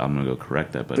obviously I'm gonna go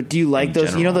correct that. But do you like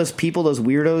those? General, those people, those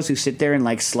weirdos who sit there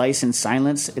and slice in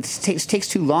silence. It takes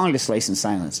too long to slice in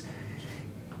silence.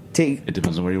 It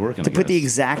depends on where you're working. To put the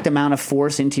exact amount of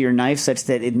force into your knife such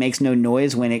that it makes no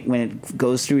noise when it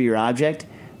goes through your object.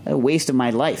 A waste of my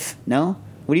life. No?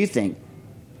 What do you think?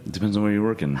 It depends on where you're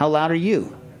working. How loud are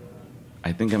you?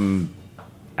 I think I'm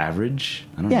average.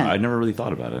 I don't know. I never really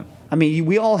thought about it. I mean,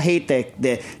 we all hate the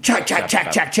check, check, check,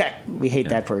 check, check. We hate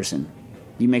that person.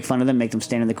 You make fun of them, make them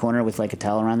stand in the corner with a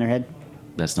towel around their head?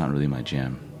 That's not really my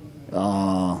jam.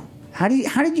 Oh. How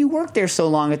did you work there so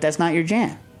long if that's not your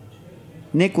jam?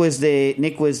 Nick was the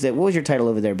what was your title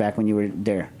over there back when you were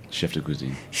there? Chef de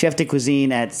cuisine. Chef de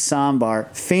cuisine at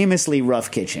Sambar, famously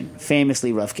rough kitchen.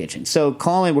 So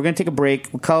call in. We're going to take a break.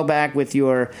 We'll call back with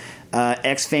your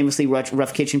ex-famously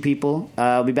rough kitchen people.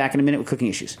 I'll be back in a minute with Cooking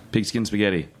Issues. Pigskin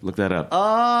spaghetti. Look that up.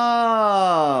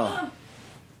 Oh.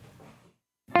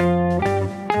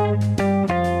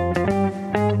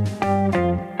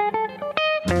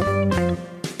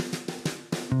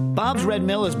 Bob's Red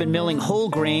Mill has been milling whole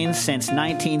grains since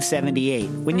 1978.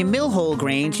 When you mill whole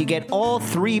grains, you get all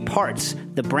three parts: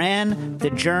 the bran,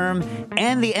 the germ,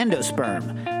 and the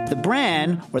endosperm. The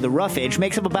bran, or the roughage,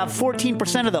 makes up about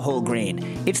 14% of the whole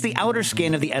grain. It's the outer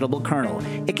skin of the edible kernel.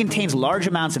 It contains large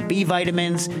amounts of B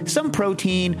vitamins, some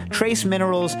protein, trace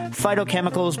minerals,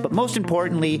 phytochemicals, but most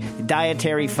importantly,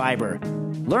 dietary fiber.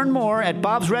 Learn more at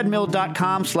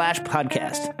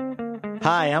bobsredmill.com/podcast.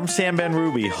 Hi, I'm Sam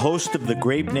Ben-Ruby, host of The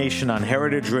Grape Nation on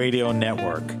Heritage Radio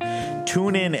Network.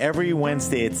 Tune in every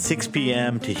Wednesday at 6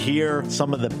 p.m. to hear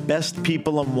some of the best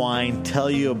people in wine tell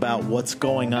you about what's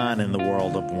going on in the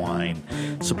world of wine.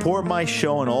 Support my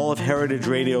show and all of Heritage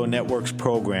Radio Network's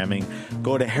programming.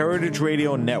 Go to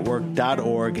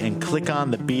heritageradionetwork.org and click on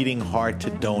the beating heart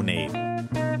to donate.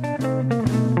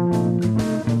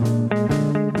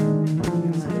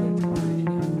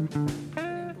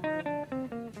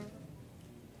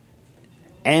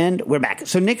 And we're back.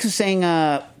 So Nick is saying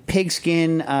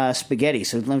pigskin spaghetti.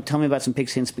 So tell me about some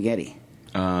pigskin spaghetti.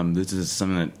 This is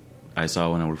something that I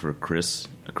saw when I worked for Chris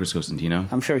Costantino.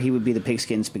 I'm sure he would be the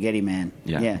pigskin spaghetti man.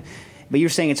 Yeah. but you're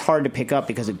saying it's hard to pick up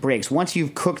because it breaks. Once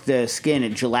you've cooked the skin,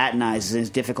 it gelatinizes and it's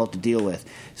difficult to deal with.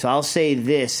 So I'll say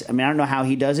this. I mean, I don't know how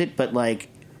he does it, but like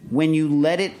when you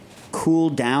let it cool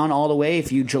down all the way,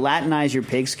 if you gelatinize your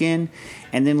pig skin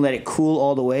and then let it cool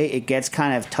all the way, it gets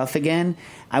kind of tough again.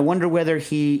 I wonder whether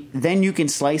then you can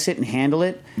slice it and handle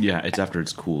it. Yeah, it's after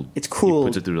it's cooled. It's cool. He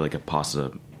puts it through like a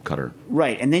pasta cutter.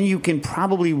 Right, and then you can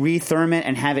probably retherm it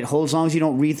and have it hold as long as you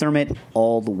don't retherm it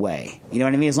all the way. You know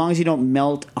what I mean? As long as you don't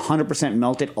 100%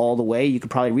 melt it all the way, you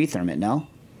could probably retherm it, no?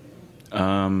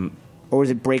 Or does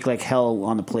it break like hell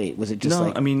on the plate? Was it just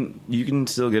No, I mean, you can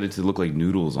still get it to look like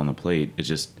noodles on the plate. It's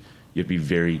just, you have to be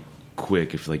very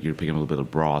quick if like you're picking up a little bit of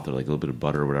broth or like a little bit of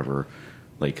butter or whatever.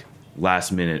 Like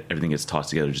last minute, everything gets tossed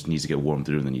together. It just needs to get warmed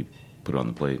through and then you put it on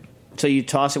the plate. So you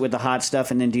toss it with the hot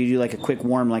stuff, and then do you do like a quick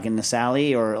warm, like in the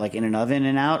Sally, or like in an oven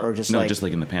and out, or just No, like just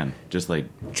like in the pan. Just like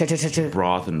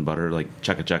broth and butter, like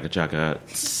chaka chaka chaka.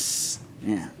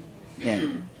 Yeah.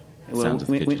 Well, Sounds of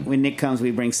the Kitchen. when Nick comes,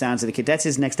 we bring Sounds of the Kitchen. That's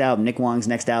his next album. Nick Wong's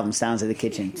next album, Sounds of the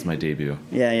Kitchen. It's my debut.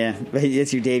 Yeah.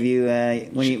 It's your debut.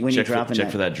 When you drop it.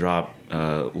 Check for that drop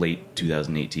late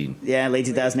 2018. Yeah, late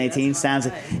 2018. Sounds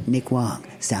of Nick Wong,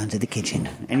 Sounds of the Kitchen.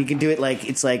 And you can do it like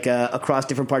it's like across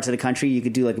different parts of the country. You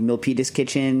could do like a Milpitas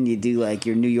kitchen. You do like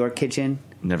your New York kitchen.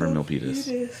 Never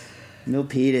Milpitas.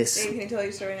 Milpitas. Can you tell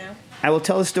your story now? I will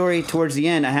tell the story towards the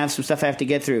end. I have some stuff I have to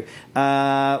get through.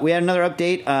 We had another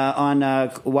update on a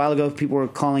while ago. People were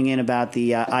calling in about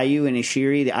the ayu and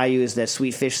ishiri. The ayu is the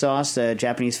sweet fish sauce, the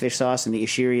Japanese fish sauce, and the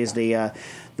ishiri is the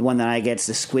one that I get. It's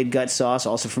the squid gut sauce,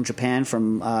 also from Japan,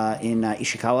 from in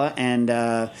Ishikawa,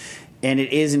 and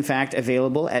it is in fact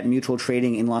available at Mutual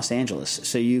Trading in Los Angeles.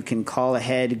 So you can call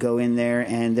ahead, go in there,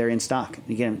 and they're in stock.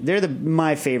 You get them. They're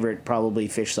my favorite probably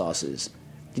fish sauces.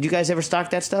 Did you guys ever stock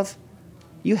that stuff?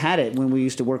 You had it when we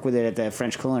used to work with it at the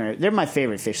French Culinary. They're my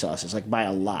favorite fish sauces, like by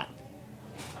a lot.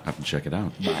 I have to check it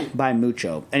out. By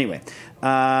mucho. Anyway.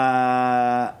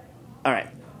 All right.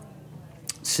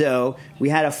 So we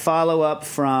had a follow-up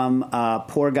from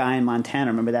Poor Guy in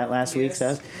Montana. Remember that last week?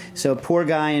 So Poor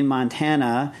Guy in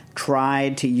Montana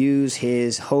tried to use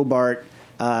his Hobart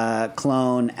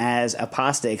clone as a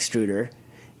pasta extruder.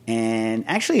 And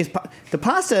actually, the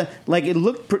pasta, like,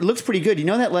 looks pretty good. You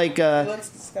know that, like... It looks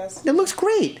disgusting. It looks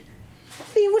great.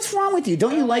 Hey, what's wrong with you?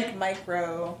 Don't you like...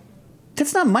 micro?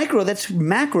 That's not micro. That's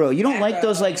macro. You don't like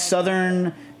those, like,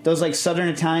 southern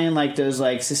Italian, like, those,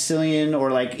 like, Sicilian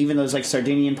or, like, even those, like,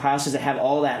 Sardinian pastas that have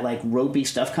all that, like, ropey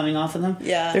stuff coming off of them?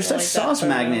 Yeah. They're such sauce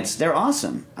magnets. They're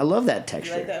awesome. I love that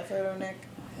texture. You like that photo, Nick?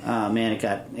 Oh man,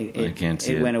 I can't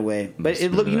see it went away. But you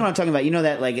know what I'm talking about. You know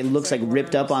that like it looks like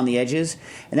ripped up on the edges,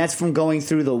 and that's from going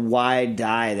through the wide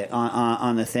dye that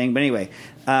on the thing. But anyway,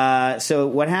 so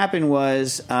what happened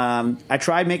was I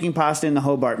tried making pasta in the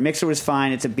Hobart. Mixer was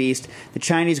fine. It's a beast. The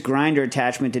Chinese grinder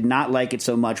attachment did not like it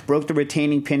so much. Broke the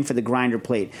retaining pin for the grinder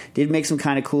plate. Did make some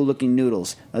kind of cool looking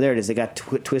noodles. Oh, there it is. They got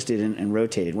twisted and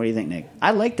rotated. What do you think, Nick?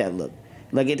 I like that look.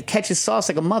 Like it catches sauce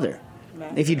like a mother.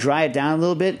 If you dry it down a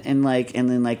little bit and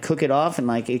then cook it off and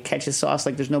like it catches sauce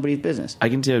like there's nobody's business. I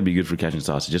can tell it'd be good for catching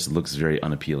sauce. It just looks very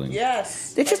unappealing.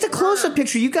 Yes, it's just a close-up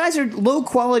picture. You guys are low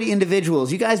quality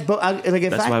individuals. You guys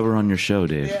That's why we're on your show,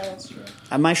 Dave. Yeah, that's true.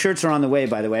 My shirts are on the way,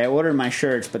 by the way. I ordered my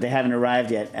shirts, but they haven't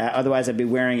arrived yet. Otherwise, I'd be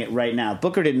wearing it right now.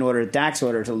 Booker didn't order it. Dax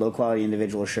ordered a low-quality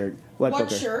individual shirt. What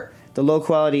Booker? shirt? The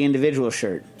low-quality individual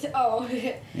shirt. Oh,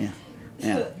 Yeah.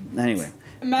 Anyway.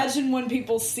 Imagine when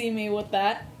people see me with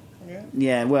that.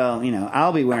 Yeah, well, you know,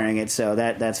 I'll be wearing it, so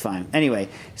that's fine. Anyway,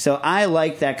 so I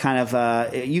like that kind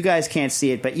of, you guys can't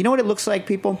see it, but you know what it looks like,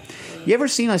 people? You ever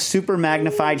seen a super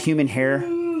magnified human hair?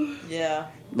 Yeah.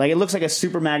 Like, it looks like a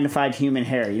super magnified human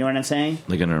hair. You know what I'm saying?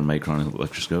 Like under a micron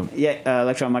electroscope? Yeah,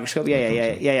 electron microscope. Yeah.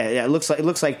 It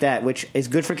looks like that, which is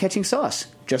good for catching sauce,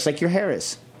 just like your hair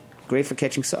is. Great for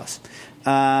catching sauce.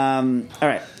 All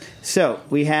right. So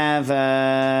we have,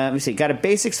 let me see, got a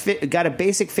basic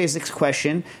physics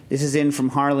question. This is in from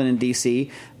Harlan in D.C.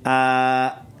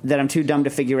 That I'm too dumb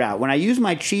to figure out. When I use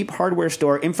my cheap hardware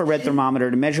store infrared thermometer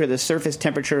to measure the surface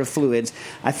temperature of fluids,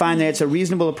 I find that it's a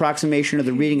reasonable approximation of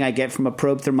the reading I get from a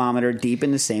probe thermometer deep in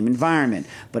the same environment,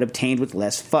 but obtained with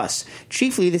less fuss.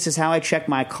 Chiefly, this is how I check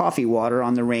my coffee water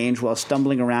on the range while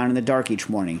stumbling around in the dark each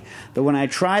morning. But when I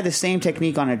try the same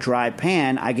technique on a dry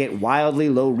pan, I get wildly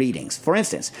low readings. For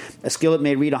instance, a skillet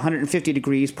may read 150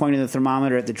 degrees pointing the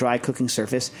thermometer at the dry cooking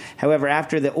surface. However,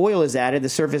 after the oil is added, the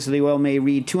surface of the oil may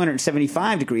read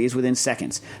 275 degrees within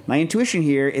seconds. My intuition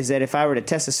here is that if I were to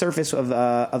test the surface of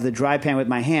the dry pan with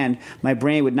my hand, my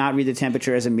brain would not read the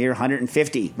temperature as a mere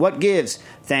 150. What gives?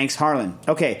 Thanks, Harlan.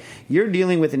 Okay, you're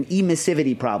dealing with an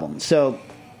emissivity problem. So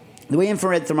The way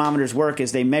infrared thermometers work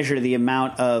is they measure the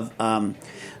amount of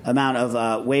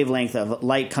wavelength of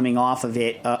light coming off of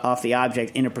it, off the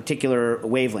object in a particular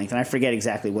wavelength, and I forget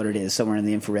exactly what it is, somewhere in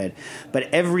the infrared. But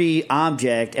every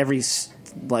object, every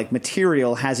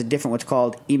material has a different what's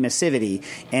called emissivity,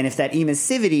 and if that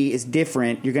emissivity is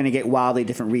different, you're going to get wildly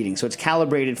different readings. So it's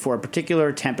calibrated for a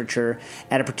particular temperature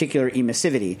at a particular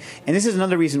emissivity, and this is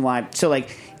another reason why. So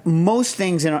most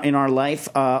things in our life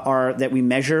are that we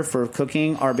measure for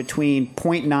cooking are between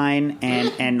 0.9 and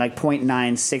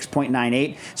 0.96,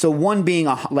 0.98. So one being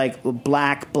a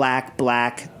black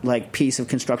piece of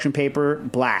construction paper,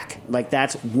 black,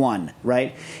 that's 1,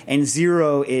 right? And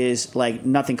 0 is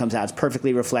nothing comes out. It's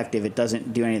perfectly reflective. It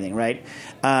doesn't do anything, right?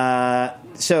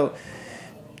 So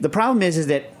the problem is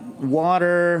that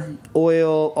water,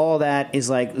 oil, all that is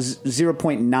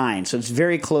 0.9, so it's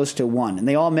very close to 1. And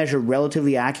they all measure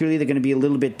relatively accurately. They're going to be a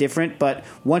little bit different, but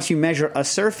once you measure a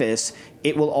surface,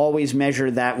 it will always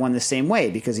measure that one the same way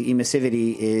because the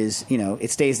emissivity is, it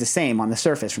stays the same on the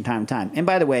surface from time to time. And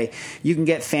by the way, you can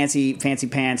get fancy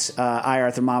pants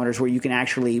IR thermometers where you can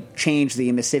actually change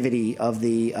the emissivity of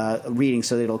the reading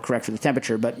so that it'll correct for the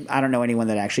temperature, but I don't know anyone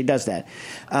that actually does that.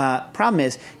 Problem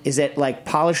is that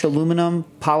polished aluminum,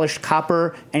 polished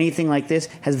copper, anything like this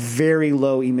has very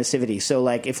low emissivity. So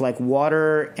if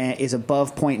water is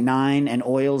above 0.9 and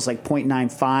oil is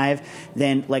 0.95,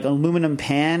 then aluminum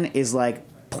pan is 0.2,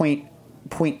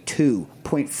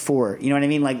 0.4, you know what I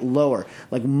mean? Lower,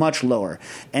 much lower.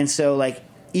 And so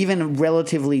even a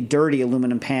relatively dirty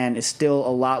aluminum pan is still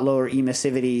a lot lower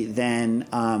emissivity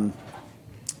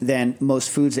than most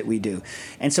foods that we do.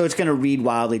 And so it's going to read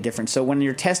wildly different. So when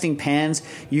you're testing pans,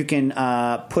 you can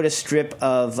put a strip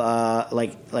of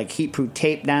heat-proof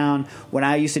tape down. When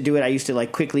I used to do it, I used to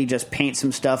quickly just paint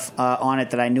some stuff on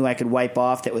it that I knew I could wipe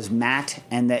off that was matte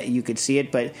and that you could see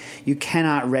it, but you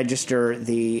cannot register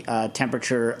the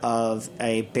temperature of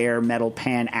a bare metal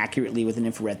pan accurately with an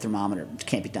infrared thermometer. It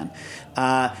can't be done.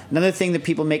 Another thing that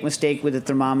people make mistake with a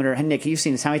thermometer, and Nick, you've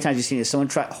seen this. How many times have you seen this? Someone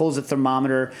holds a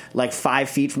thermometer 5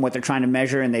 feet from what they're trying to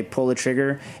measure, and they pull the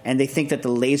trigger, and they think that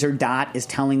the laser dot is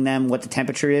telling them what the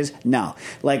temperature is. No.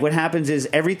 What happens is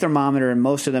every thermometer, and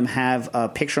most of them have a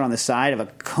picture on the side of a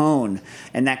cone,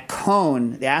 and that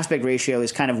cone, the aspect ratio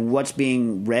is kind of what's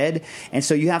being read, and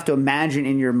so you have to imagine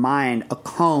in your mind a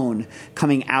cone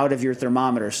coming out of your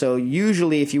thermometer. So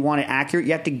usually if you want it accurate,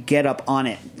 you have to get up on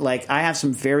it. I have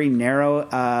some very narrow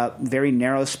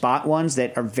spot ones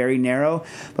that are very narrow,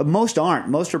 but most aren't.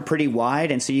 Most are pretty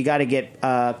wide, and so you got to get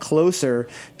closer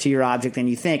to your object than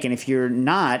you think. And if you're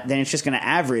not, then it's just going to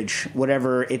average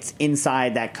whatever it's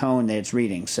inside that cone that it's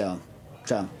reading. So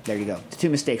there you go. The 2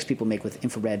 mistakes people make with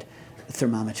infrared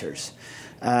thermometers.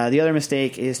 The other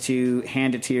mistake is to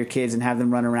hand it to your kids and have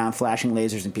them run around flashing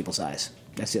lasers in people's eyes.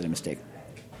 That's the other mistake.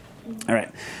 All right.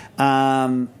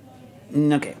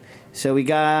 Okay. So we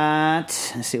got,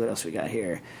 let's see what else we got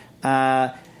here.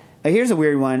 Here's a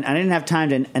weird one. I didn't have time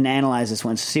to analyze this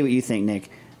one, so see what you think, Nick.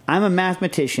 I'm a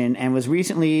mathematician and was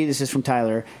recently, this is from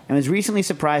Tyler, and was recently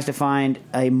surprised to find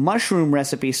a mushroom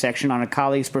recipe section on a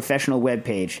colleague's professional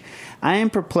webpage. I am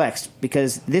perplexed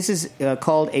because this is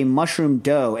called a mushroom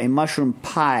dough, a mushroom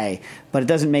pie, but it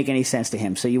doesn't make any sense to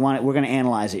him. So we're going to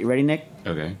analyze it. You ready, Nick?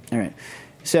 Okay. All right.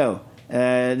 So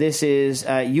this is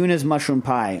Yuna's mushroom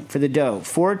pie. For the dough,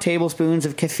 4 tablespoons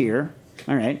of kefir.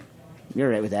 All right. You're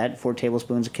all right with that. 4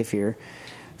 tablespoons of kefir.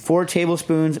 4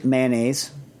 tablespoons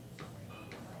mayonnaise.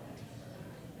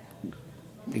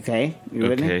 Okay, you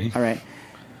with me? All right.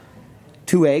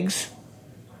 2 eggs.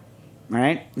 All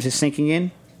right, just sinking in.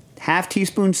 Half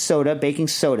teaspoon soda, baking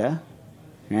soda.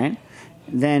 All right.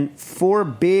 Then 4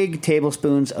 big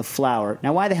tablespoons of flour.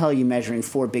 Now, why the hell are you measuring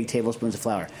 4 big tablespoons of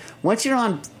flour? Once you're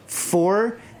on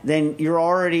 4, then you're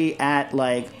already at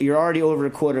you're already over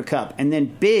a quarter cup. And then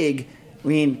big, I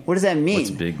mean, what does that mean?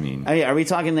 What's big mean? I mean, are we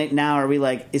talking now? Are we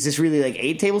is this really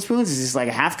 8 tablespoons? Is this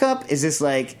a half cup? Is this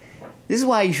this is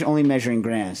why you should only measure in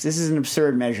grams. This is an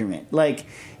absurd measurement.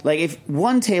 If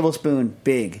 1 tablespoon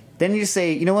big, then you just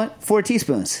say, you know what, 4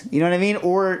 teaspoons. You know what I mean?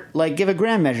 Or give a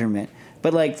gram measurement.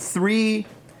 But 4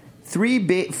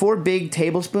 big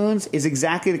tablespoons is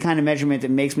exactly the kind of measurement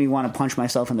that makes me want to punch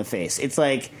myself in the face. It's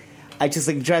it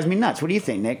drives me nuts. What do you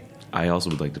think, Nick? I also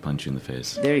would like to punch you in the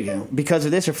face. There you go. Because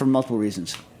of this or for multiple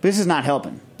reasons. But this is not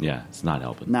helping. Yeah, it's not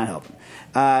helping. Not helping.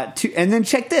 And then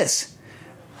check this.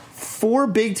 4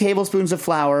 big tablespoons of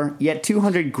flour, yet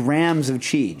 200 grams of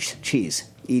cheese,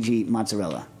 e.g.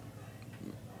 mozzarella.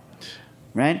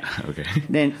 Right? Okay.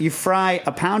 Then you fry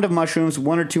a pound of mushrooms,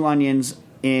 1 or 2 onions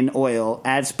in oil,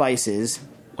 add spices.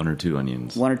 1 or 2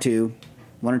 onions. 1 or 2.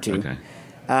 Okay.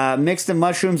 Mix the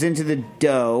mushrooms into the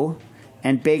dough.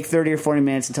 and bake 30 or 40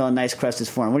 minutes until a nice crust is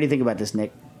formed. What do you think about this,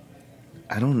 Nick?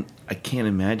 I can't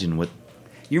imagine what.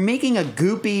 You're making a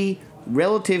goopy,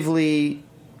 relatively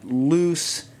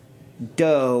loose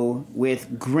dough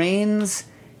with grains,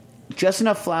 just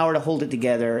enough flour to hold it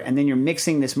together, and then you're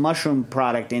mixing this mushroom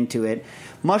product into it.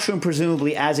 Mushroom,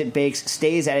 presumably, as it bakes,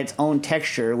 stays at its own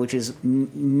texture, which is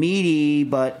meaty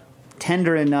but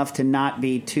tender enough to not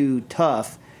be too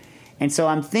tough. And so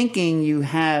I'm thinking you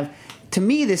have... To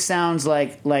me, this sounds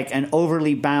like an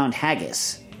overly bound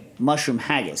haggis. Mushroom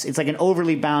haggis. It's like an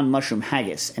overly bound mushroom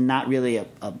haggis and not really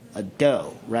a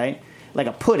dough, right? Like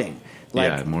a pudding.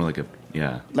 More like a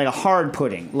like a hard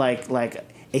pudding, like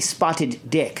a spotted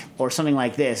dick or something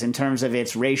like this in terms of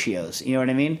its ratios. You know what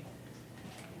I mean?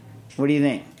 What do you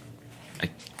think?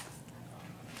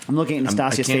 I'm looking at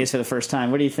Nastasia's face for the first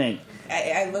time. What do you think?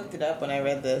 I looked it up when I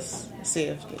read this, see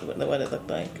what it looked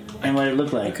like. And what it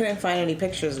looked like. I couldn't find any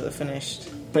pictures of the finished.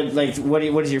 But like, what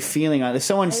is your feeling on it? It's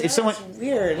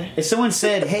weird. If someone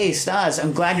said, "Hey, Stas,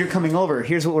 I'm glad you're coming over.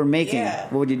 Here's what we're making,"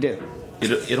 what would you do?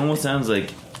 It almost sounds like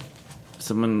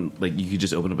someone like you could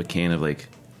just open up a can of like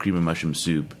cream and mushroom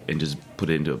soup and just put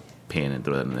it into a pan and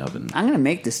throw that in the oven. I'm gonna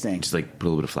make this thing. Just like put a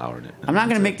little bit of flour in it. I'm not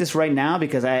gonna make this right now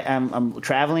because I'm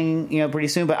traveling, pretty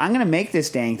soon. But I'm gonna make this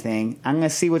dang thing. I'm gonna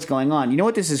see what's going on. You know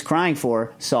what this is crying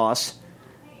for? Sauce.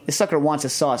 This sucker wants a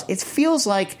sauce. It feels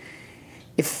like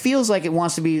it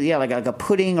wants to be like a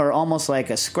pudding or almost like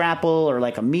a scrapple or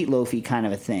like a meatloafy kind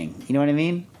of a thing. You know what I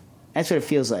mean? That's what it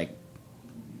feels like.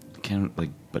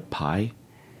 But pie.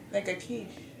 Like a quiche.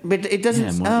 But it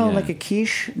doesn't. Like a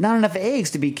quiche. Not enough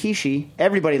eggs to be quiche.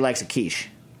 Everybody likes a quiche.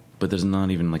 But there's not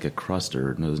even like a crust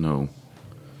or there's no.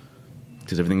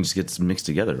 Because everything just gets mixed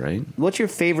together, right? What's your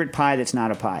favorite pie that's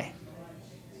not a pie?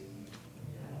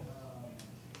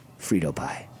 Frito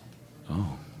pie.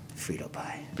 Oh. Frito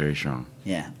pie. Very strong.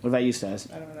 Yeah. What about you, Stas?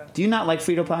 I don't know. Do you not like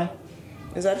Frito pie?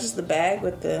 Is that just the bag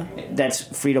with the... That's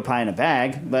Frito pie in a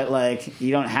bag, but like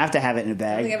you don't have to have it in a I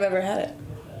bag. don't think I've ever had it.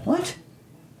 What?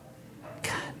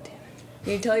 God damn it.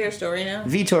 Can you tell your story now?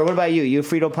 Vitor, what about you? You a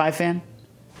Frito pie fan?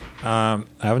 I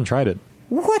haven't tried it.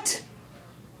 What?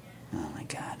 Oh my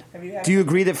God. Have you had Do you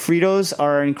agree that Fritos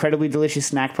are an incredibly delicious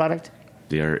snack product?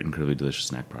 They are an incredibly delicious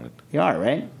snack product. They are,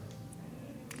 right?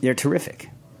 They're terrific.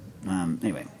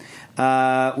 Anyway.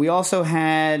 We also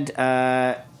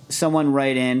had someone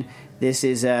write in. This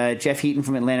is Jeff Heaton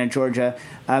from Atlanta, Georgia.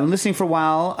 I've been listening for a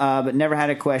while, but never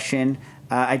had a question.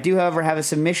 I do, however, have a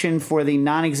submission for the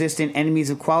non-existent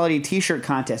Enemies of Quality T-shirt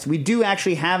contest. We do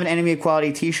actually have an Enemy of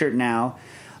Quality T-shirt now,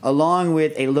 along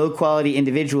with a low-quality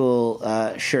individual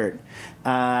shirt.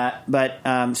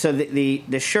 So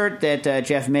the shirt that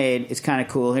Jeff made is kind of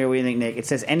cool. Here, what do you think, Nick? It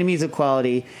says Enemies of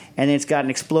Quality, and then it's got an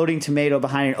exploding tomato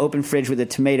behind an open fridge with a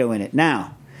tomato in it.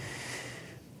 Now,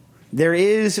 there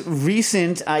is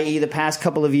recent, i.e. the past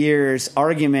couple of years,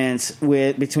 arguments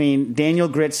between Daniel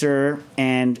Gritzer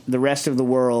and the rest of the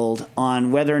world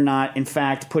on whether or not, in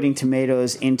fact, putting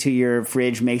tomatoes into your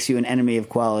fridge makes you an enemy of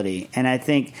quality. And I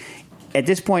think at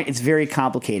this point it's very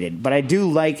complicated. But I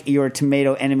do like your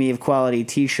tomato enemy of quality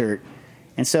T-shirt.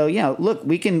 And so, look,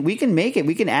 we can make it.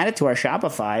 We can add it to our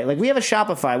Shopify. Like, we have a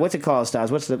Shopify. What's it called,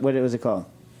 Stas? What was it called?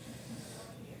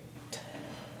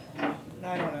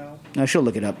 I don't know. No, she'll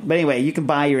look it up. But anyway, you can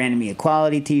buy your Enemy of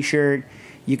Quality T-shirt.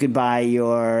 You could buy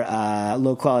your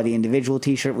low-quality individual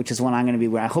T-shirt, which is one I'm going to be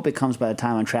wearing. I hope it comes by the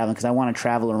time I'm traveling, because I want to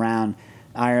travel around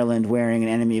Ireland wearing an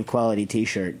Enemy of Quality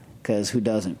T-shirt, because who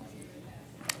doesn't?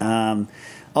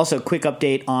 Also, quick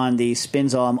update on the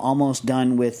Spinzall. I'm almost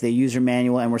done with the user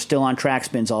manual, and we're still on track,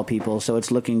 Spinzall people, so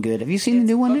it's looking good. Have you seen the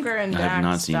new one? Booker and I have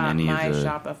not seen any of the...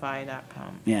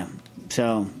 myshopify.com. Yeah.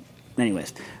 So,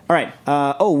 anyways. All right.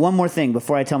 One more thing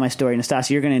before I tell my story.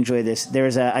 Nastasia, you're going to enjoy this.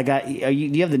 There's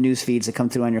you have the news feeds that come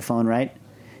through on your phone, right?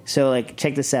 So, like,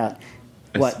 check this out.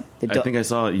 What? I think I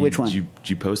saw it. Which one? Did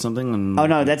you post something? Oh,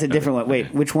 no, that's a different one. Wait,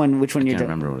 okay. which one you're I can't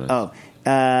remember what it is.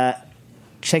 Oh,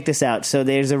 check this out. So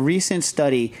there's a recent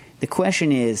study. The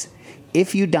question is,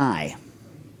 if you die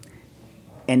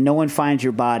and no one finds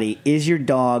your body, is your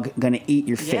dog going to eat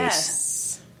your face?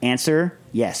 Yes. Answer,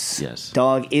 yes. Yes.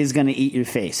 Dog is going to eat your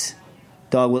face.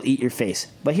 Dog will eat your face.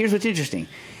 But here's what's interesting.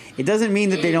 It doesn't mean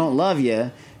that they don't love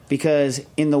you, because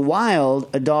in the wild,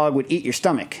 a dog would eat your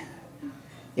stomach.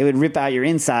 It would rip out your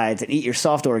insides and eat your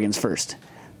soft organs first.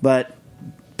 But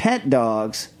pet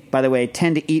dogs, by the way,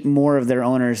 tend to eat more of their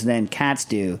owners than cats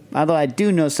do. Although I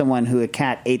do know someone who a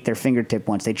cat ate their fingertip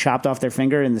once. They chopped off their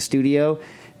finger in the studio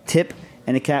tip,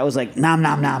 and the cat was like, nom,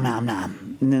 nom, nom, nom,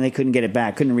 nom. And then they couldn't get it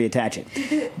back, couldn't reattach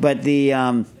it. But the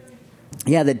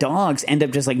dogs end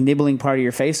up just like nibbling part of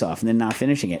your face off and then not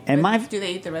finishing it. And Do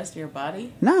they eat the rest of your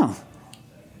body? No.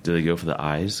 Do they go for the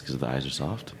eyes because the eyes are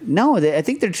soft? No, I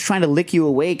think they're just trying to lick you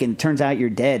awake, and it turns out you're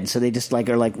dead. So they just like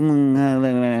are like, and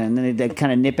then they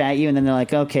kind of nip at you, and then they're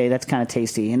like, okay, that's kind of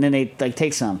tasty, and then they like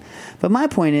take some. But my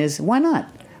point is, why not?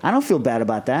 I don't feel bad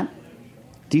about that.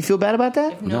 Do you feel bad about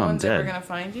that? If no one's ever going to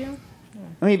find you?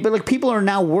 I mean, but like people are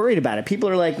now worried about it. People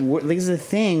are like, this is a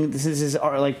thing. This is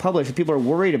like published. People are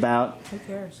worried about. Who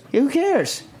cares? Who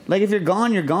cares? Like, if you're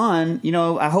gone, you're gone. You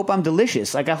know, I hope I'm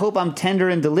delicious. Like, I hope I'm tender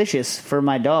and delicious for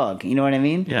my dog. You know what I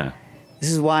mean? Yeah.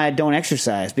 This is why I don't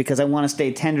exercise, because I want to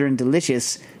stay tender and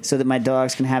delicious so that my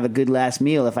dogs can have a good last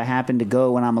meal if I happen to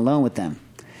go when I'm alone with them.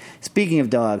 Speaking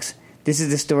of dogs, this is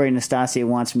the story Nastasia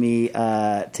wants me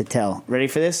to tell. Ready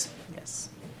for this? Yes.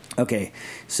 Okay,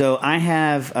 so I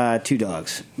have 2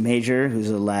 dogs. Major, who's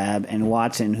a lab, and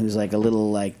Watson, who's like a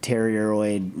little like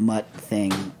terrieroid mutt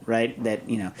thing, right? That,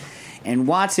 you know. And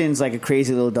Watson's like a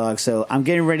crazy little dog, so I'm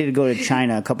getting ready to go to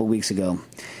China a couple weeks ago,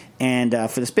 and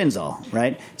for the Spinzall,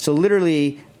 right? So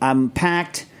literally, I'm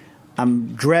packed,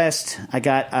 I'm dressed.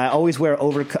 I always wear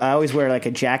like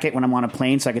a jacket when I'm on a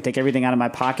plane, so I can take everything out of my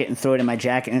pocket and throw it in my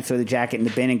jacket, and throw the jacket in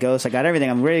the bin and go. So I got everything.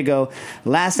 I'm ready to go.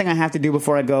 Last thing I have to do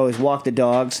before I go is walk the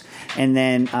dogs, and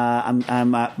then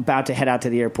I'm about to head out to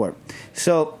the airport.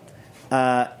 So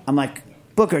I'm like,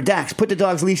 Booker, Dax, put the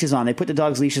dog's leashes on. They put the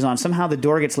dog's leashes on. Somehow the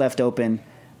door gets left open.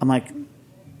 I'm like,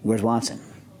 where's Watson?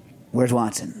 Where's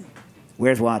Watson?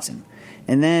 Where's Watson?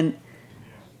 And then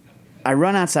I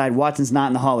run outside. Watson's not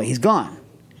in the hallway. He's gone.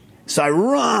 So I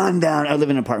run down. I live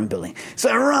in an apartment building. So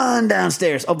I run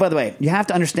downstairs. Oh, by the way, you have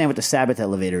to understand what the Sabbath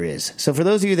elevator is. So for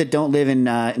those of you that don't live in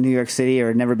New York City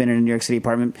or never been in a New York City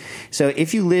apartment, so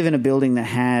if you live in a building that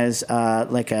has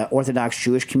like an Orthodox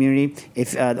Jewish community,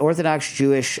 if the Orthodox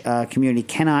Jewish community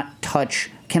cannot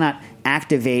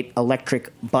activate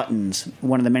electric buttons,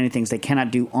 one of the many things they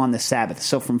cannot do on the Sabbath.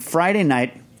 So from Friday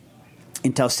night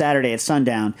until Saturday at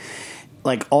sundown,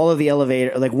 like all of the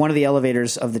elevator, like one of the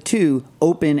elevators of the 2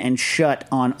 open and shut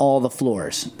on all the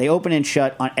floors. They open and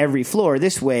shut on every floor.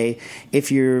 This way,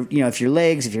 if your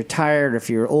legs, if you're tired, or if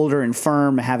you're older,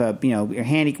 infirm, have a, you're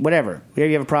handy, whatever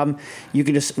you have a problem, you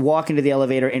can just walk into the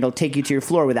elevator and it'll take you to your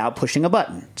floor without pushing a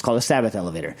button. It's called a Sabbath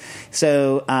elevator.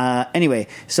 So anyway,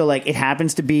 so like it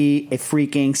happens to be a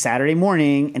freaking Saturday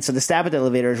morning, and so the Sabbath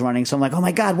elevator is running. So I'm like, oh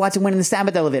my God, Watson went in the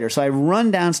Sabbath elevator. So I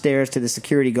run downstairs to the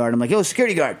security guard. I'm like, yo,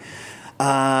 security guard.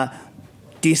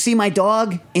 Do you see my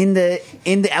dog in the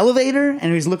elevator?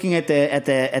 And he's looking at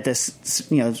the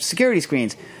security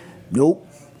screens. Nope.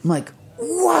 I'm like,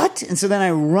 what? And so then I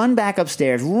run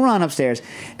upstairs, and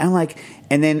I'm like,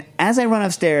 and then as I run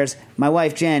upstairs, my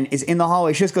wife Jen is in the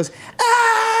hallway. She just goes,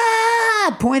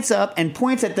 points up and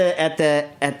points at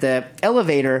the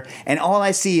elevator, and all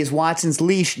I see is Watson's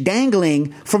leash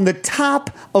dangling from the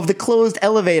top of the closed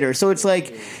elevator. So it's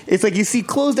like you see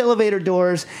closed elevator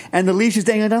doors and the leash is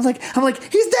dangling. I'm like,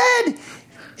 he's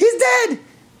dead.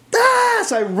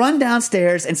 So I run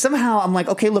downstairs, and somehow I'm like,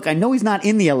 okay, look, I know he's not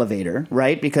in the elevator,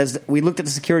 right? Because we looked at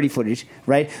the security footage,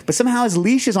 right? But somehow his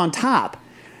leash is on top.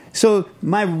 So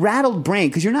my rattled brain,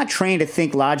 because you're not trained to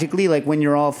think logically, like when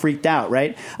you're all freaked out,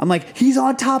 right? I'm like, he's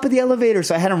on top of the elevator.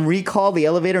 So I had him recall the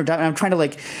elevator, and I'm trying to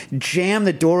like jam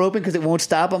the door open because it won't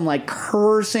stop. I'm like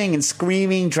cursing and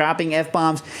screaming, dropping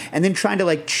F-bombs, and then trying to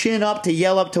like chin up to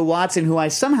yell up to Watson, who I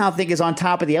somehow think is on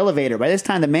top of the elevator. By this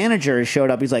time, the manager has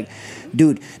showed up. He's like,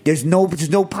 dude, there's no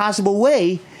possible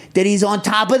way that he's on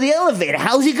top of the elevator.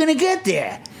 How's he going to get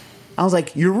there? I was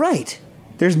like, you're right.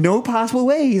 There's no possible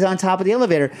way he's on top of the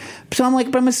elevator. So I'm like,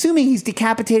 but I'm assuming he's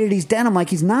decapitated, he's dead. I'm like,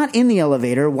 he's not in the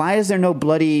elevator. Why is there no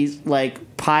bloody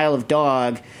like pile of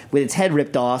dog with its head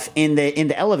ripped off in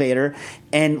the elevator?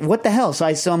 And what the hell? So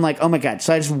I'm like, oh my God.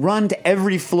 So I just run to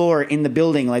every floor in the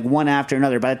building, like one after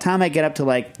another. By the time I get up to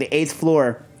like the 8th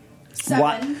floor,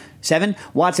 7,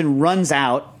 Watson runs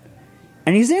out,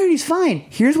 and he's there and he's fine.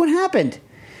 Here's what happened.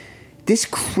 This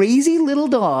crazy little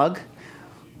dog,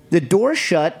 the door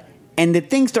shut, and the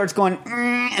thing starts going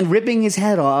and ripping his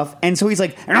head off. And so he's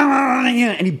like,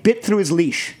 and he bit through his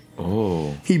leash.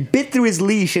 Oh. He bit through his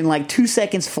leash in like 2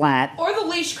 seconds flat. Or the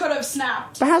leash could have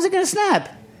snapped. But how's it going to snap?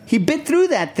 He bit through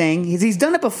that thing. He's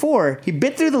done it before. He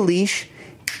bit through the leash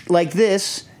like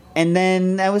this, and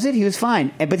then that was it. He was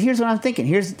fine. But here's what I'm thinking.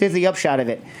 Here's the upshot of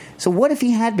it. So what if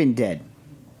he had been dead?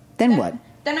 Then what?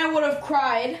 Then I would have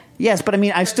cried. Yes, but I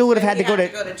mean, I still would have had to go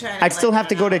to China. I'd still have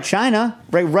to go to China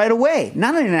right away.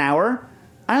 Not in an hour.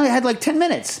 I only had like 10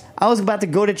 minutes. I was about to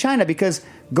go to China because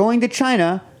going to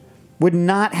China would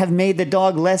not have made the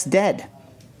dog less dead.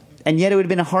 And yet it would have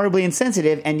been horribly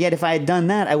insensitive. And yet if I had done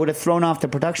that, I would have thrown off the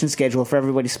production schedule for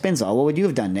Everybody's Spinzall. What would you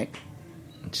have done, Nick?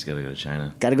 Just got to go to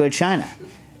China. Got to go to China.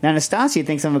 Now, Nastasia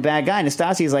thinks I'm a bad guy.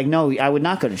 Nastasia's like, no, I would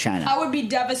not go to China. I would be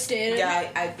devastated.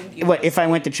 Yeah, I think you. What, if I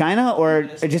went to China or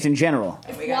just in general?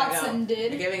 If Watson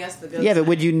did. You're giving us the good. Yeah, but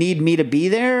would you need me to be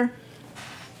there?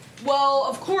 Well,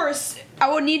 of course,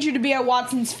 I would need you to be at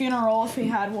Watson's funeral if he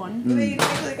had one. They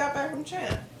actually got back from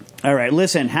China. All right,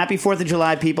 listen, happy 4th of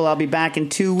July, people. I'll be back in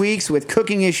 2 weeks with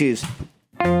cooking issues.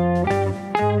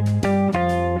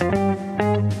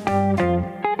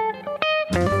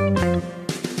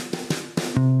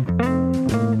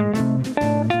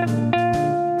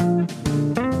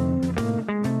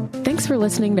 Thanks for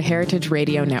listening to Heritage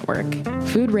Radio Network,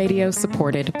 food radio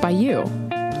supported by you.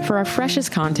 For our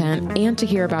freshest content and to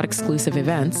hear about exclusive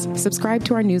events, subscribe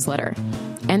to our newsletter.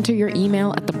 Enter your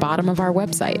email at the bottom of our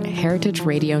website,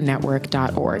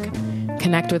 heritageradionetwork.org.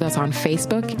 Connect with us on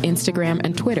Facebook, Instagram,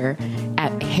 and Twitter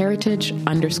at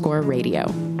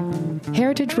heritage_radio.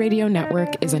 Heritage Radio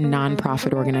Network is a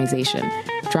nonprofit organization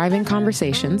driving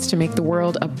conversations to make the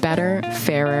world a better,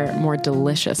 fairer, more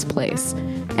delicious place.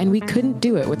 And we couldn't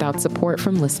do it without support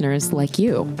from listeners like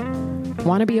you.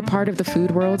 Want to be a part of the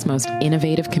food world's most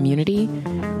innovative community?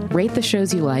 Rate the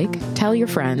shows you like, tell your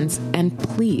friends, and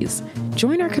please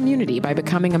join our community by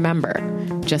becoming a member.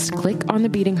 Just click on the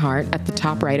beating heart at the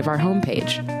top right of our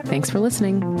homepage. Thanks for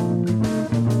listening.